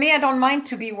 But for me, I don't mind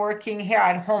to be working here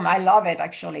at home. I love it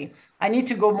actually. I need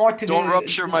to go more to Don't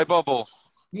rupture my bubble,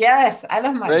 yes, I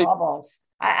love my right? bubbles.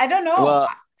 I don't know. Well,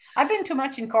 I've been too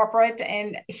much in corporate,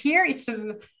 and here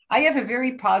I have a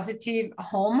very positive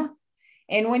home.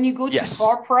 And when you go to yes.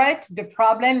 corporate, the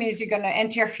problem is you're going to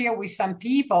interfere with some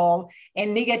people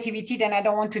and negativity that I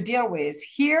don't want to deal with.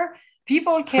 Here,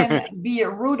 people can be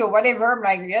rude or whatever,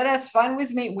 like, yeah, that's fine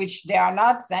with me, which they are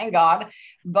not, thank God.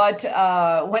 But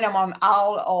when I'm on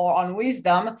Owl or on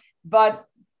Wisdom, but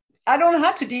I don't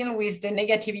have to deal with the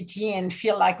negativity and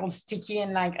feel like all sticky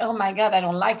and like, oh my God, I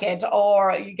don't like it.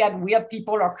 Or you get weird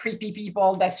people or creepy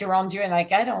people that surround you and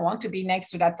like, I don't want to be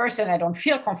next to that person. I don't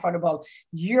feel comfortable.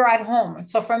 You're at home.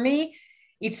 So for me,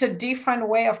 it's a different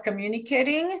way of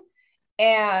communicating.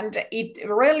 And it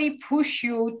really push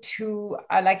you to,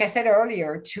 like I said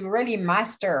earlier, to really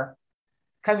master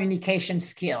communication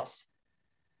skills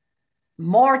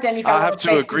more than if I I have were to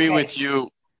face to agree with face. you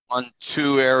on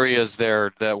two areas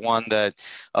there. That one that,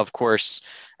 of course,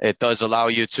 it does allow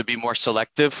you to be more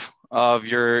selective of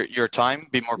your time,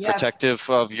 be more Yes. protective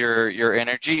of your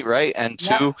energy, right? And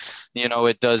Yep. two,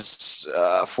 it does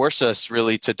force us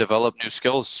really to develop new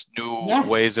skills, new Yes.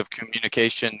 ways of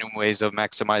communication, new ways of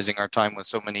maximizing our time with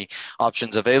so many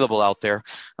options available out there.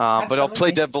 But I'll play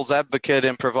Absolutely. devil's advocate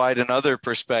and provide another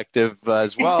perspective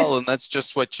as well. And that's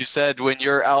just what you said. When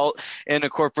you're out in a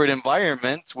corporate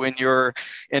environment, when you're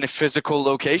in a physical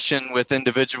location with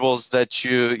individuals that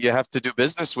you have to do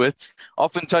business with,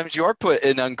 oftentimes you are put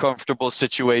in uncomfortable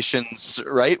situations,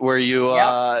 right? Where you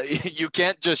Yep. you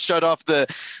can't just shut off the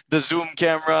Zoom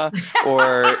camera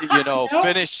or Nope.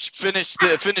 finish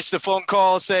the phone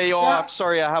call, say, oh, I'm Yep.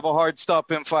 sorry, I have a hard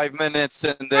stop in 5 minutes,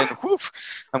 and then whew,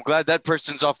 I'm glad that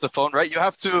person's off the phone, right? You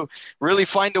have to really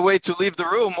find a way to leave the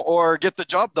room or get the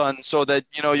job done so that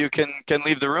you can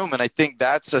leave the room. And I think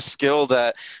that's a skill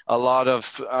that a lot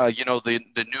of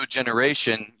the new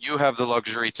generation, you have the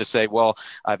luxury to say, well,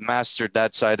 I've mastered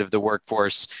that side of the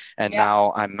workforce, and Yep.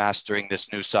 now I'm mastering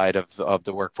this new side of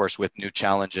the workforce with new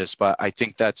challenges. But I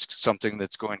think that's something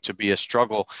that's going to be a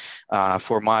struggle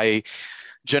for my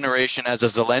generation as a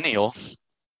zillennial,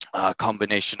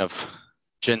 combination of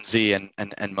Gen Z and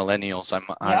millennials.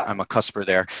 I'm Yep. a cusper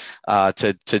there,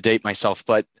 to date myself,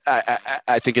 but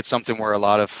I think it's something where a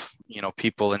lot of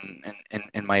people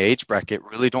in my age bracket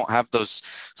really don't have those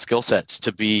skill sets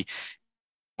to be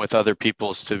with other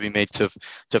people's, to be made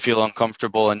to feel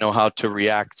uncomfortable and know how to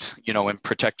react, and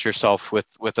protect yourself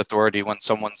with authority when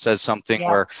someone says something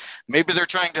where Yep. maybe they're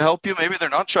trying to help you, maybe they're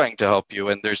not trying to help you,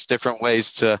 and there's different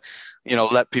ways to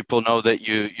let people know that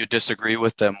you disagree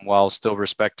with them while still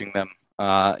respecting them,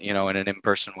 in an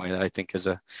in-person way, that I think is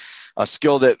a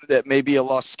skill that may be a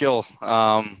lost skill,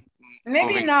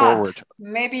 Maybe moving not. forward.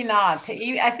 Maybe not.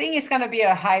 I think it's going to be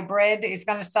a hybrid. It's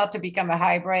going to start to become a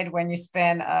hybrid when you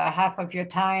spend half of your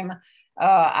time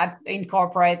in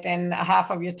corporate and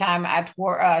half of your time at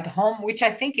work at home, which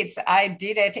I think I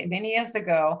did it many years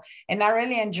ago, and I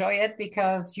really enjoy it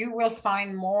because you will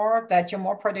find more that you're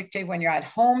more productive when you're at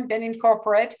home than in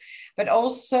corporate, but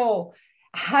also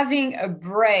having a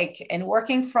break and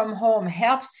working from home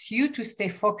helps you to stay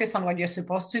focused on what you're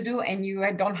supposed to do, and you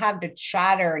don't have the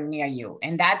chatter near you.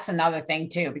 And that's another thing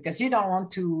too, because you don't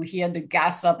want to hear the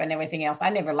gossip and everything else. I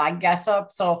never like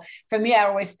gossip, so for me I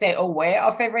always stay aware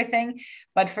of everything,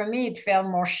 but for me it felt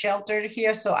more sheltered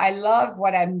here. So I love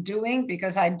what I'm doing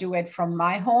because I do it from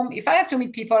my home. If I have to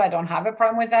meet people, I don't have a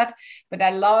problem with that, but I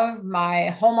love my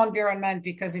home environment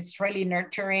because it's really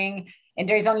nurturing, and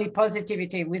there is only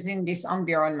positivity within this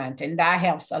environment, and that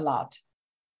helps a lot.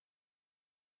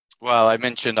 Well, I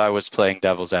mentioned I was playing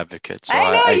devil's advocate, so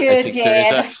I know I you think there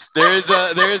is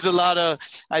a did. lot of,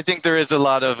 I think there is a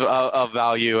lot of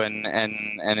value, and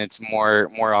it's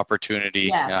more opportunity,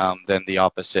 Yes. than the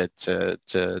opposite, to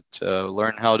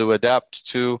learn how to adapt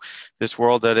to this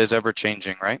world that is ever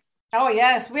changing, right? Oh,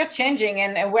 yes, we're changing,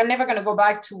 and we're never going to go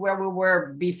back to where we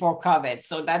were before COVID.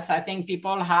 So that's, I think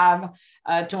people have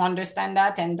to understand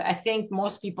that. And I think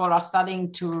most people are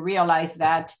starting to realize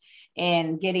that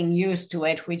and getting used to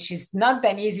it, which is not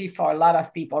been easy for a lot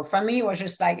of people. For me, it was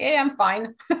just like, hey, I'm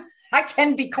fine. I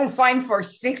can be confined for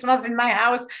 6 months in my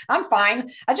house. I'm fine.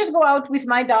 I just go out with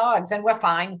my dogs and we're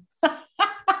fine.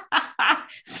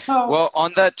 So, Well,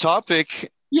 on that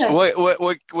topic, yes.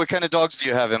 what kind of dogs do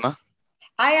you have, Emma?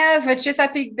 I have a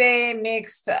Chesapeake Bay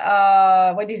mixed,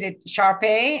 what is it,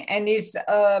 Sharpei, and is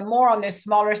more on the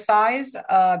smaller size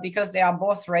because they are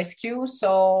both rescue.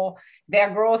 So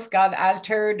their growth got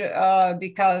altered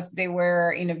because they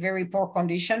were in a very poor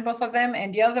condition, both of them.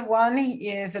 And the other one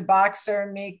is a boxer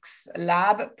mix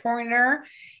lab pointer.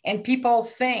 And people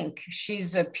think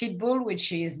she's a pit bull, which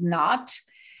she is not.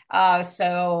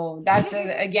 So that's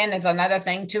again, it's another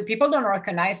thing too. People don't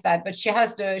recognize that, but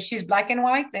she's black and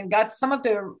white and got some of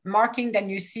the marking that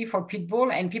you see for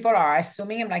pitbull, and people are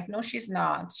assuming. I'm like, no, she's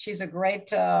not. She's a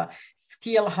great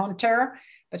skill hunter,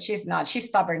 but she's not. She's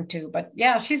stubborn too. But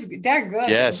yeah, they're good.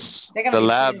 Yes, They're gonna the be pretty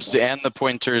labs good. and the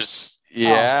pointers. Oh,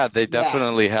 Yeah, they yeah,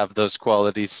 definitely have those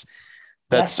qualities.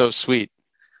 That's yes. so sweet.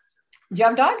 Do you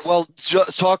have dogs? Well,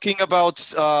 talking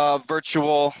about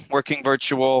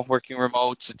working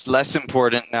remote, it's less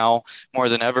important now more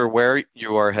than ever where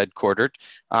you are headquartered.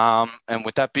 And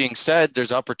with that being said,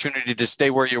 there's opportunity to stay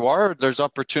where you are. There's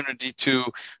opportunity to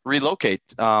relocate,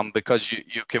 because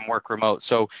you can work remote.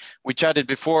 So we chatted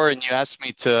before, and you asked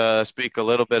me to speak a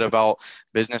little bit about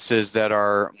businesses that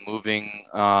are moving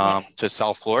Yes. to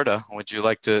South Florida. Would you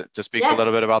like to speak a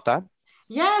little Yes. bit about that?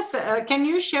 Yes. Can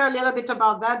you share a little bit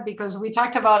about that? Because we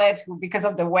talked about it because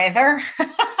of the weather.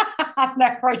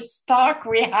 The first talk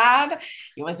we had,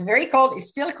 it was very cold. It's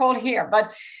still cold here.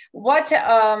 But what,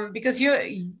 because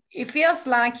it feels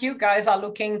like you guys are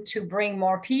looking to bring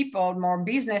more people, more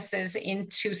businesses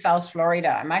into South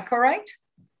Florida. Am I correct?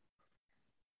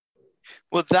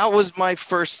 Well, that was my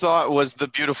first thought was the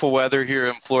beautiful weather here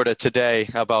in Florida today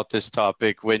about this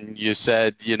topic when you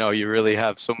said, you really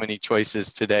have so many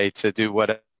choices today to do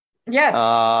what Yes.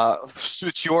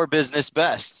 suits your business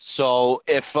best. So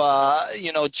if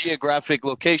geographic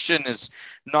location is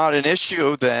not an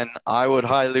issue, then I would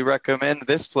highly recommend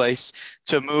this place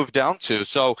to move down to.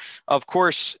 So of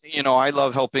course, I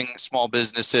love helping small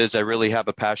businesses. I really have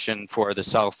a passion for the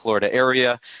South Florida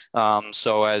area.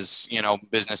 So as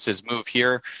businesses move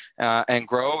here and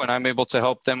grow, and I'm able to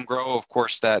help them grow, of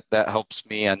course that helps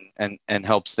me and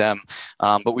helps them.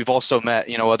 But we've also met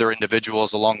other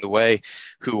individuals along the way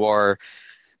who are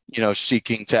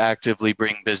seeking to actively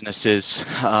bring businesses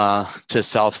to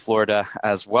South Florida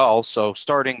as well. So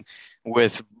starting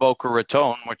with Boca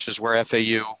Raton, which is where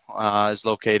FAU is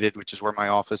located, which is where my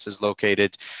office is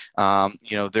located.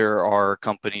 There are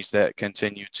companies that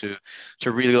continue to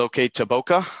relocate to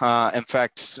Boca. In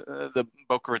fact, the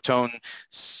Boca Raton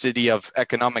City of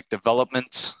Economic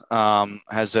Development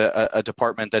has a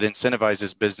department that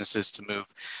incentivizes businesses to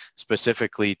move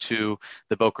specifically to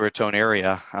the Boca Raton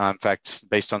area. In fact,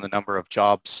 based on the number of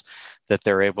jobs that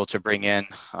they're able to bring in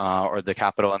or the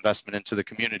capital investment into the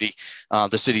community,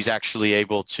 the city's actually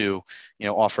able to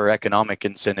offer economic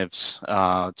incentives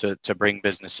to bring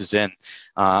businesses in.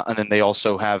 And then they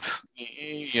also have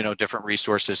different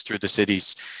resources through the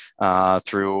cities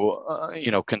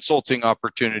through consulting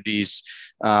opportunities,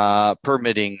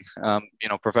 permitting,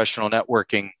 professional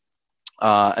networking,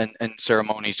 and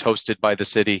ceremonies hosted by the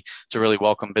city to really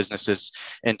welcome businesses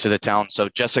into the town. So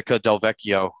Jessica Del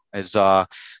Vecchio is the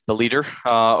leader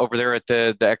over there at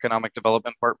the Economic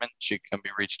Development Department. She can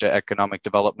be reached at economic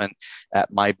development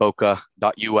at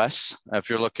myboca.us if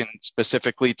you're looking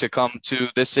specifically to come to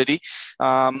this city.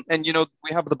 And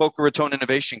we have the Boca Raton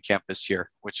Innovation Campus here,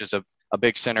 which is a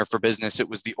big center for business. It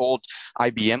was the old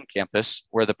IBM campus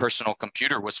where the personal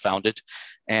computer was founded,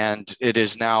 and it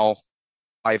is now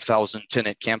 5,000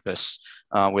 tenant campus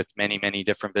with many, many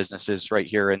different businesses right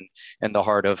here in the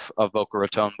heart of Boca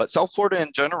Raton. But South Florida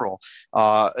in general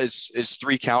is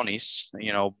three counties,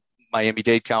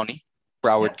 Miami-Dade County,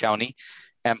 Broward Yep. County,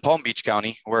 and Palm Beach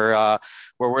County, where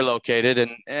we're located.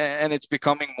 And it's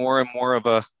becoming more and more of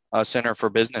a center for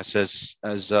business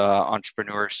as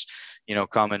entrepreneurs,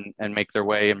 come and make their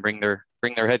way and bring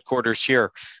their headquarters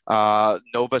here.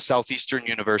 Nova Southeastern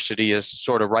University is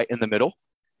sort of right in the middle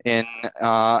in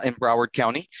Broward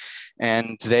County,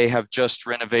 and they have just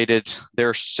renovated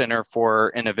their Center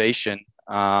for Innovation.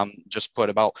 Just put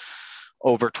about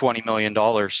over $20 million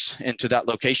into that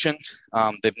location.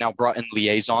 They've now brought in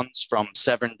liaisons from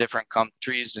 7 different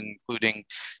countries, including,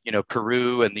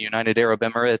 Peru and the United Arab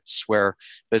Emirates, where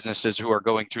businesses who are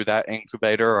going through that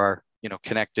incubator are,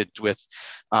 connected with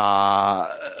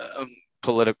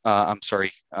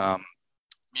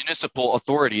municipal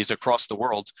authorities across the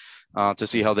world to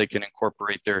see how they can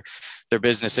incorporate their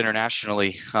business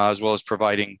internationally, as well as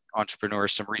providing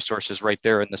entrepreneurs some resources right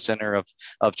there in the center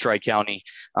of Tri-County.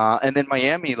 And then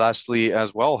Miami, lastly,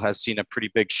 as well, has seen a pretty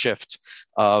big shift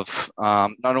of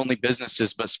not only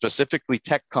businesses, but specifically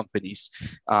tech companies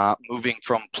moving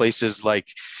from places like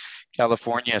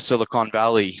California, Silicon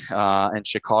Valley, and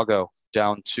Chicago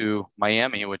down to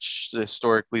Miami, which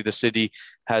historically the city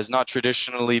has not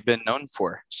traditionally been known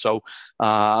for. So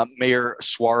Mayor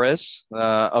Suarez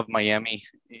of Miami,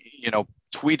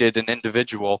 tweeted an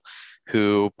individual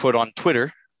who put on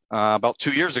Twitter about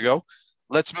 2 years ago,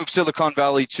 "Let's move Silicon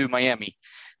Valley to Miami."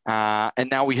 And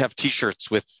now we have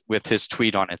T-shirts with his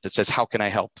tweet on it that says, "How can I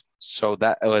help?" So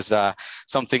that was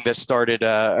something that started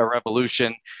a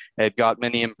revolution. It got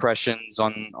many impressions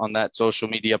on that social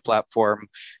media platform,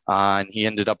 and he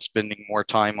ended up spending more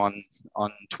time on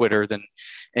Twitter than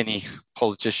any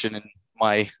politician in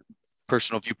my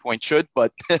personal viewpoint should,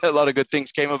 but a lot of good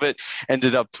things came of it.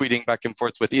 Ended up tweeting back and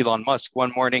forth with Elon Musk.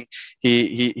 One morning,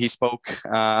 he spoke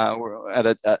at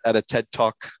a TED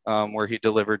talk where he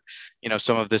delivered,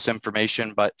 some of this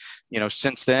information. But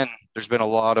since then, there's been a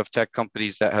lot of tech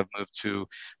companies that have moved to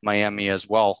Miami as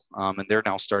well, and they're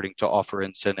now starting to offer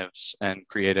incentives and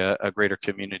create a greater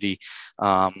community,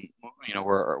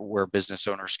 where business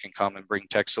owners can come and bring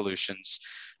tech solutions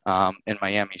in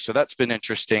Miami. So that's been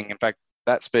interesting. In fact,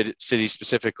 that city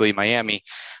specifically, Miami,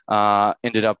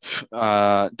 ended up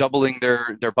doubling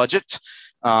their budget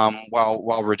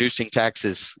while reducing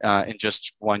taxes in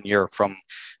just 1 year from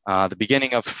the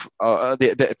beginning of from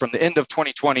the end of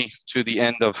 2020 to the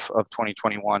end of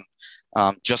 2021,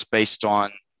 just based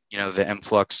on the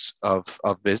influx of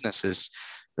businesses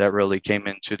that really came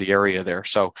into the area there.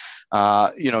 So,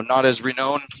 not as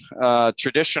renowned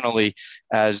traditionally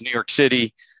as New York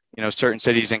City, certain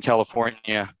cities in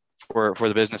California for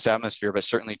the business atmosphere, but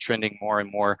certainly trending more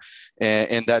and more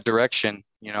in that direction.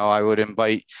 I would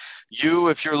invite you,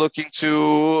 if you're looking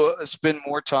to spend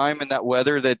more time in that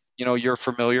weather that you're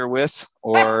familiar with,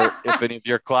 or if any of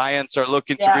your clients are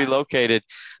looking to relocate it,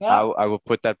 I will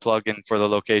put that plug in for the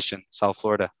location, South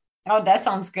Florida. Oh, that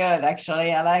sounds good.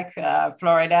 Actually, I like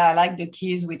Florida. I like the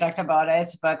Keys. We talked about it,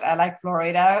 but I like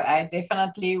Florida. I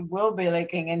definitely will be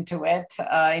looking into it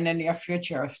in the near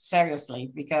future, seriously,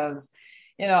 because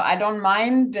I don't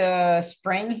mind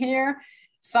spring here.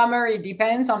 Summer, it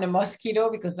depends on the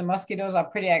mosquito, because the mosquitoes are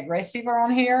pretty aggressive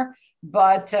around here.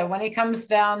 But when it comes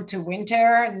down to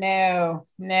winter, no,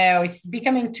 it's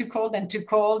becoming too cold and too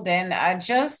cold. And I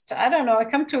don't know, I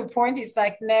come to a point, it's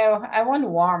like, no, I want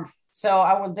warmth. So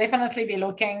I will definitely be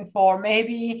looking for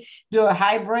maybe do a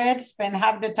hybrid, spend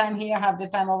half the time here, half the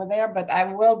time over there. But I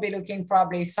will be looking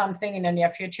probably something in the near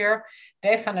future.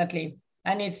 Definitely.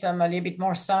 I need a little bit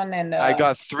more sun. And I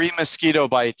got 3 mosquito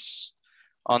bites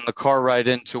on the car ride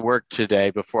into work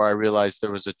today before I realized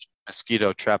there was a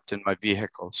mosquito trapped in my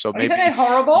vehicle. So maybe isn't it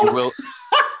horrible? You will...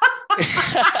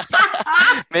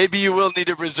 Maybe you will need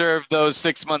to reserve those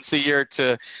 6 months a year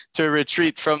to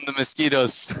retreat from the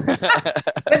mosquitoes.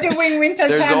 But during winter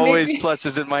there's time, always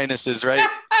pluses and minuses, right?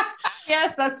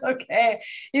 Yes, that's okay.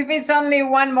 If it's only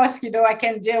one mosquito, I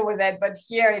can deal with it. But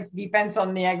here, it depends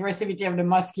on the aggressivity of the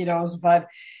mosquitoes. But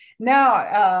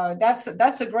no,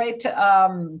 that's a great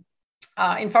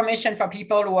information for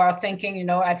people who are thinking,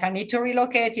 if I need to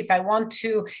relocate, if I want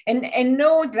to, and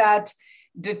know that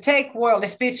the tech world,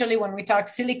 especially when we talk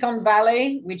Silicon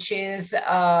Valley, which is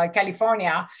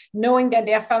California, knowing that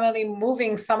their family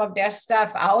moving some of their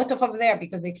stuff out of there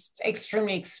because it's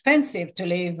extremely expensive to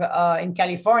live in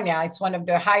California. It's one of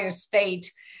the highest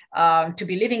states to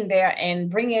be living there, and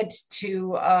bring it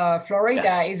to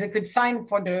Florida is a good sign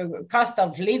for the cost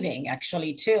of living,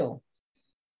 actually, too.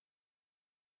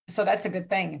 So that's a good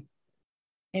thing,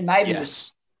 in my view.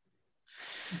 Yes.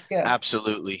 It's good.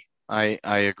 Absolutely. I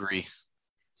agree.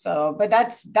 So, but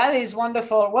that is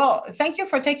wonderful. Well, thank you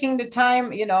for taking the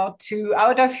time, to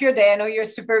out of your day. I know you're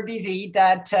super busy.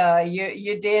 That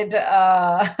you did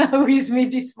with me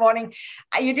this morning.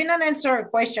 You did not answer a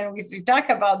question. We talk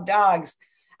about dogs.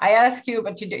 I asked you,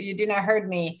 but you didn't heard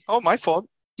me. Oh, my fault.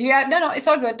 Do you have? No, it's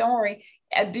all good. Don't worry.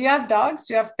 Do you have dogs?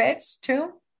 Do you have pets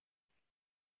too?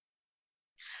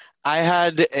 I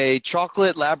had a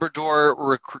chocolate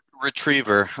Labrador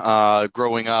retriever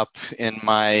growing up in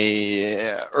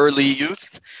my early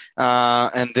youth.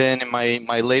 And then in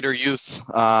my later youth,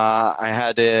 I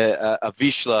had a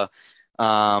Vizsla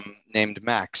named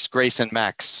Max. Grace and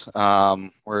Max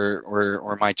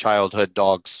were my childhood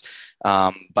dogs.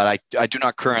 But I do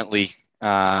not currently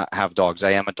have dogs.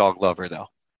 I am a dog lover, though.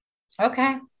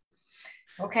 Okay.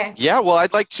 Yeah, well,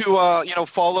 I'd like to,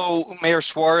 follow Mayor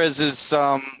Suarez's,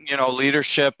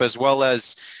 leadership, as well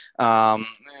as, a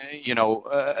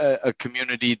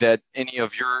community that any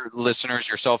of your listeners,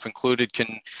 yourself included,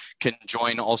 can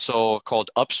join, also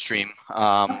called Upstream.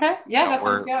 Okay. Yeah, that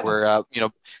sounds good. Where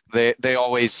they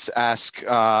always ask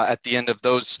at the end of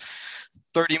those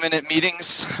 30-minute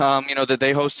meetings, that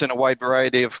they host in a wide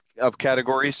variety of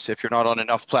categories, if you're not on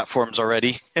enough platforms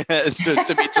already,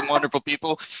 to meet some wonderful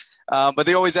people. But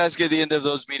they always ask at the end of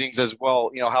those meetings as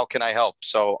well, how can I help?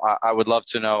 So I would love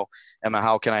to know, Emma,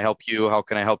 how can I help you? How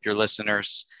can I help your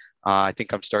listeners? I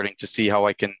think I'm starting to see how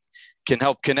I can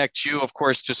help connect you, of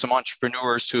course, to some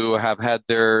entrepreneurs who have had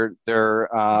their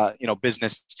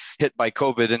business hit by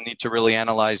COVID and need to really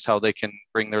analyze how they can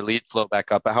bring their lead flow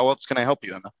back up. But how else can I help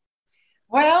you, Emma?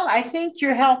 Well, I think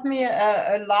you helped me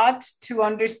a lot to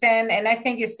understand, and I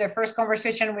think it's the first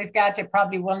conversation we've got. It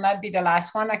probably will not be the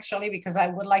last one, actually, because I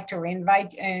would like to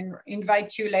invite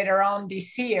you later on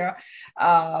this year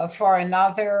for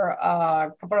another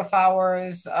couple of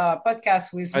hours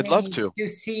podcast with me. I'd love to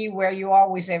see where you are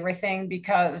with everything,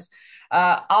 because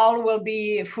all will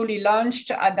be fully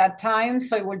launched at that time.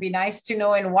 So it would be nice to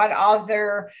know, and what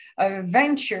other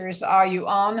ventures are you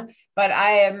on? But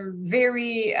I am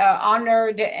very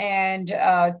honored and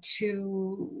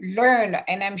to learn,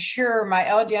 and I'm sure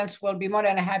my audience will be more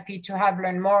than happy to have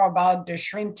learned more about the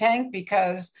shrimp tank,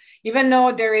 because even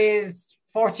though there is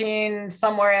 14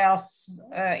 somewhere else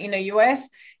in the US,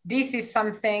 this is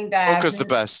something that Boca's the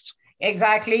best.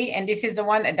 Exactly. And this is the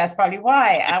one, that's probably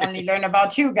why I only learn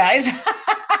about you guys.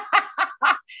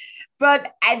 But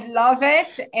I love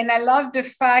it. And I love the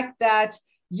fact that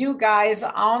you guys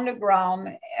are on the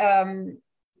ground,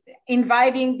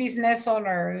 inviting business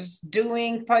owners,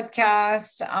 doing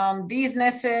podcasts on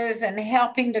businesses and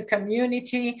helping the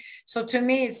community. So to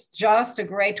me, it's just a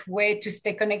great way to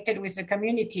stay connected with the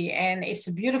community. And it's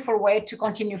a beautiful way to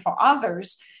continue for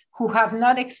others who have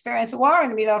not experienced or are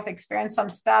in the middle of experience some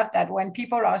stuff that when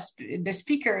people are, the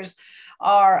speakers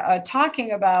are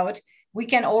talking about, we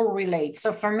can all relate.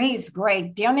 So for me, it's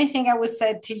great. The only thing I would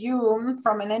say to you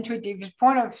from an intuitive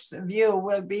point of view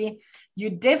will be you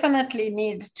definitely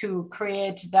need to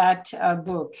create that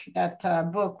book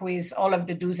with all of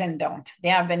the do's and don'ts. They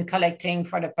have been collecting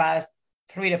for the past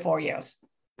 3 to 4 years,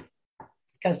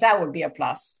 because that would be a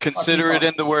plus. Consider it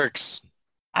in the works.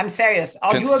 I'm serious.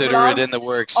 I'll Consider do a blog. It in the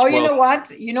works. Oh, you know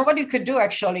what? You know what you could do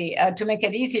actually to make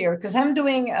it easier? Because I'm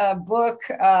doing a book.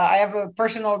 I have a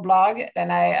personal blog,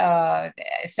 and I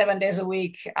 7 days a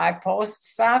week I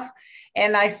post stuff.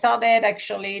 And I started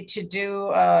actually to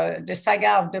do the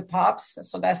saga of the pups.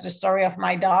 So that's the story of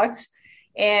my dogs.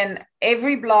 And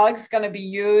every blog is going to be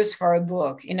used for a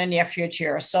book in the near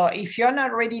future. So if you're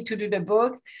not ready to do the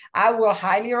book, I will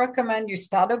highly recommend you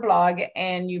start a blog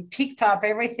and you picked up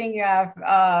everything you have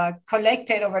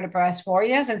collected over the past 4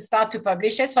 years and start to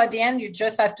publish it. So at the end, you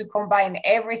just have to combine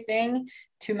everything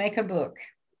to make a book.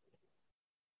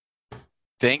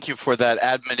 Thank you for that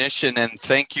admonition, and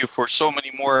thank you for so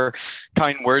many more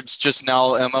kind words just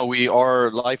now, Emma. We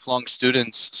are lifelong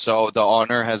students, so the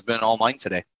honor has been all mine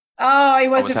today. Oh, it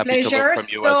was a pleasure. To learn from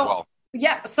you as well.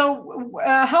 Yeah. So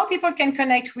how people can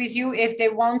connect with you if they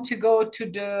want to go to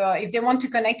if they want to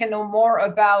connect and know more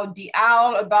about the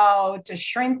owl, about the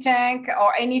shrimp tank,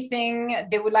 or anything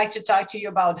they would like to talk to you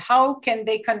about, how can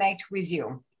they connect with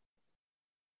you?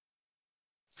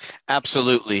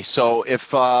 Absolutely. So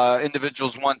if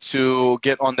individuals want to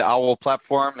get on the OWL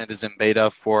platform, it is in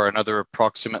beta for another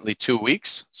approximately 2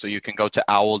 weeks. So you can go to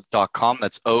owl.com.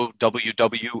 That's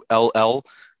OWWLL.com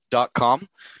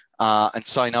and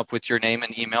sign up with your name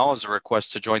and email as a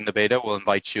request to join the beta. We'll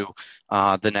invite you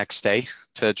the next day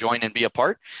to join and be a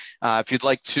part. If you'd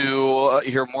like to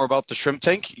hear more about the shrimp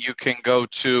tank, you can go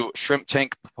to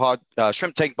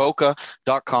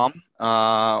shrimptankboca.com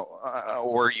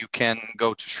or you can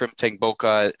go to Shrimp Tank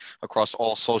Boca across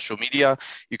all social media.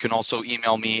 You can also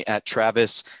email me at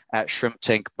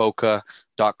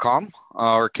travis@shrimptankboca.com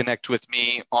or connect with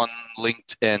me on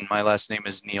LinkedIn. My last name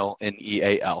is Neal,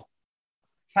 Neal.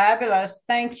 Fabulous.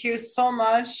 Thank you so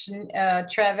much,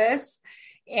 Travis.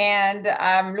 And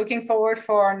I'm looking forward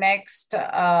for our next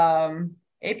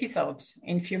episode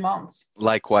in a few months.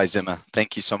 Likewise, Emma.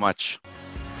 Thank you so much.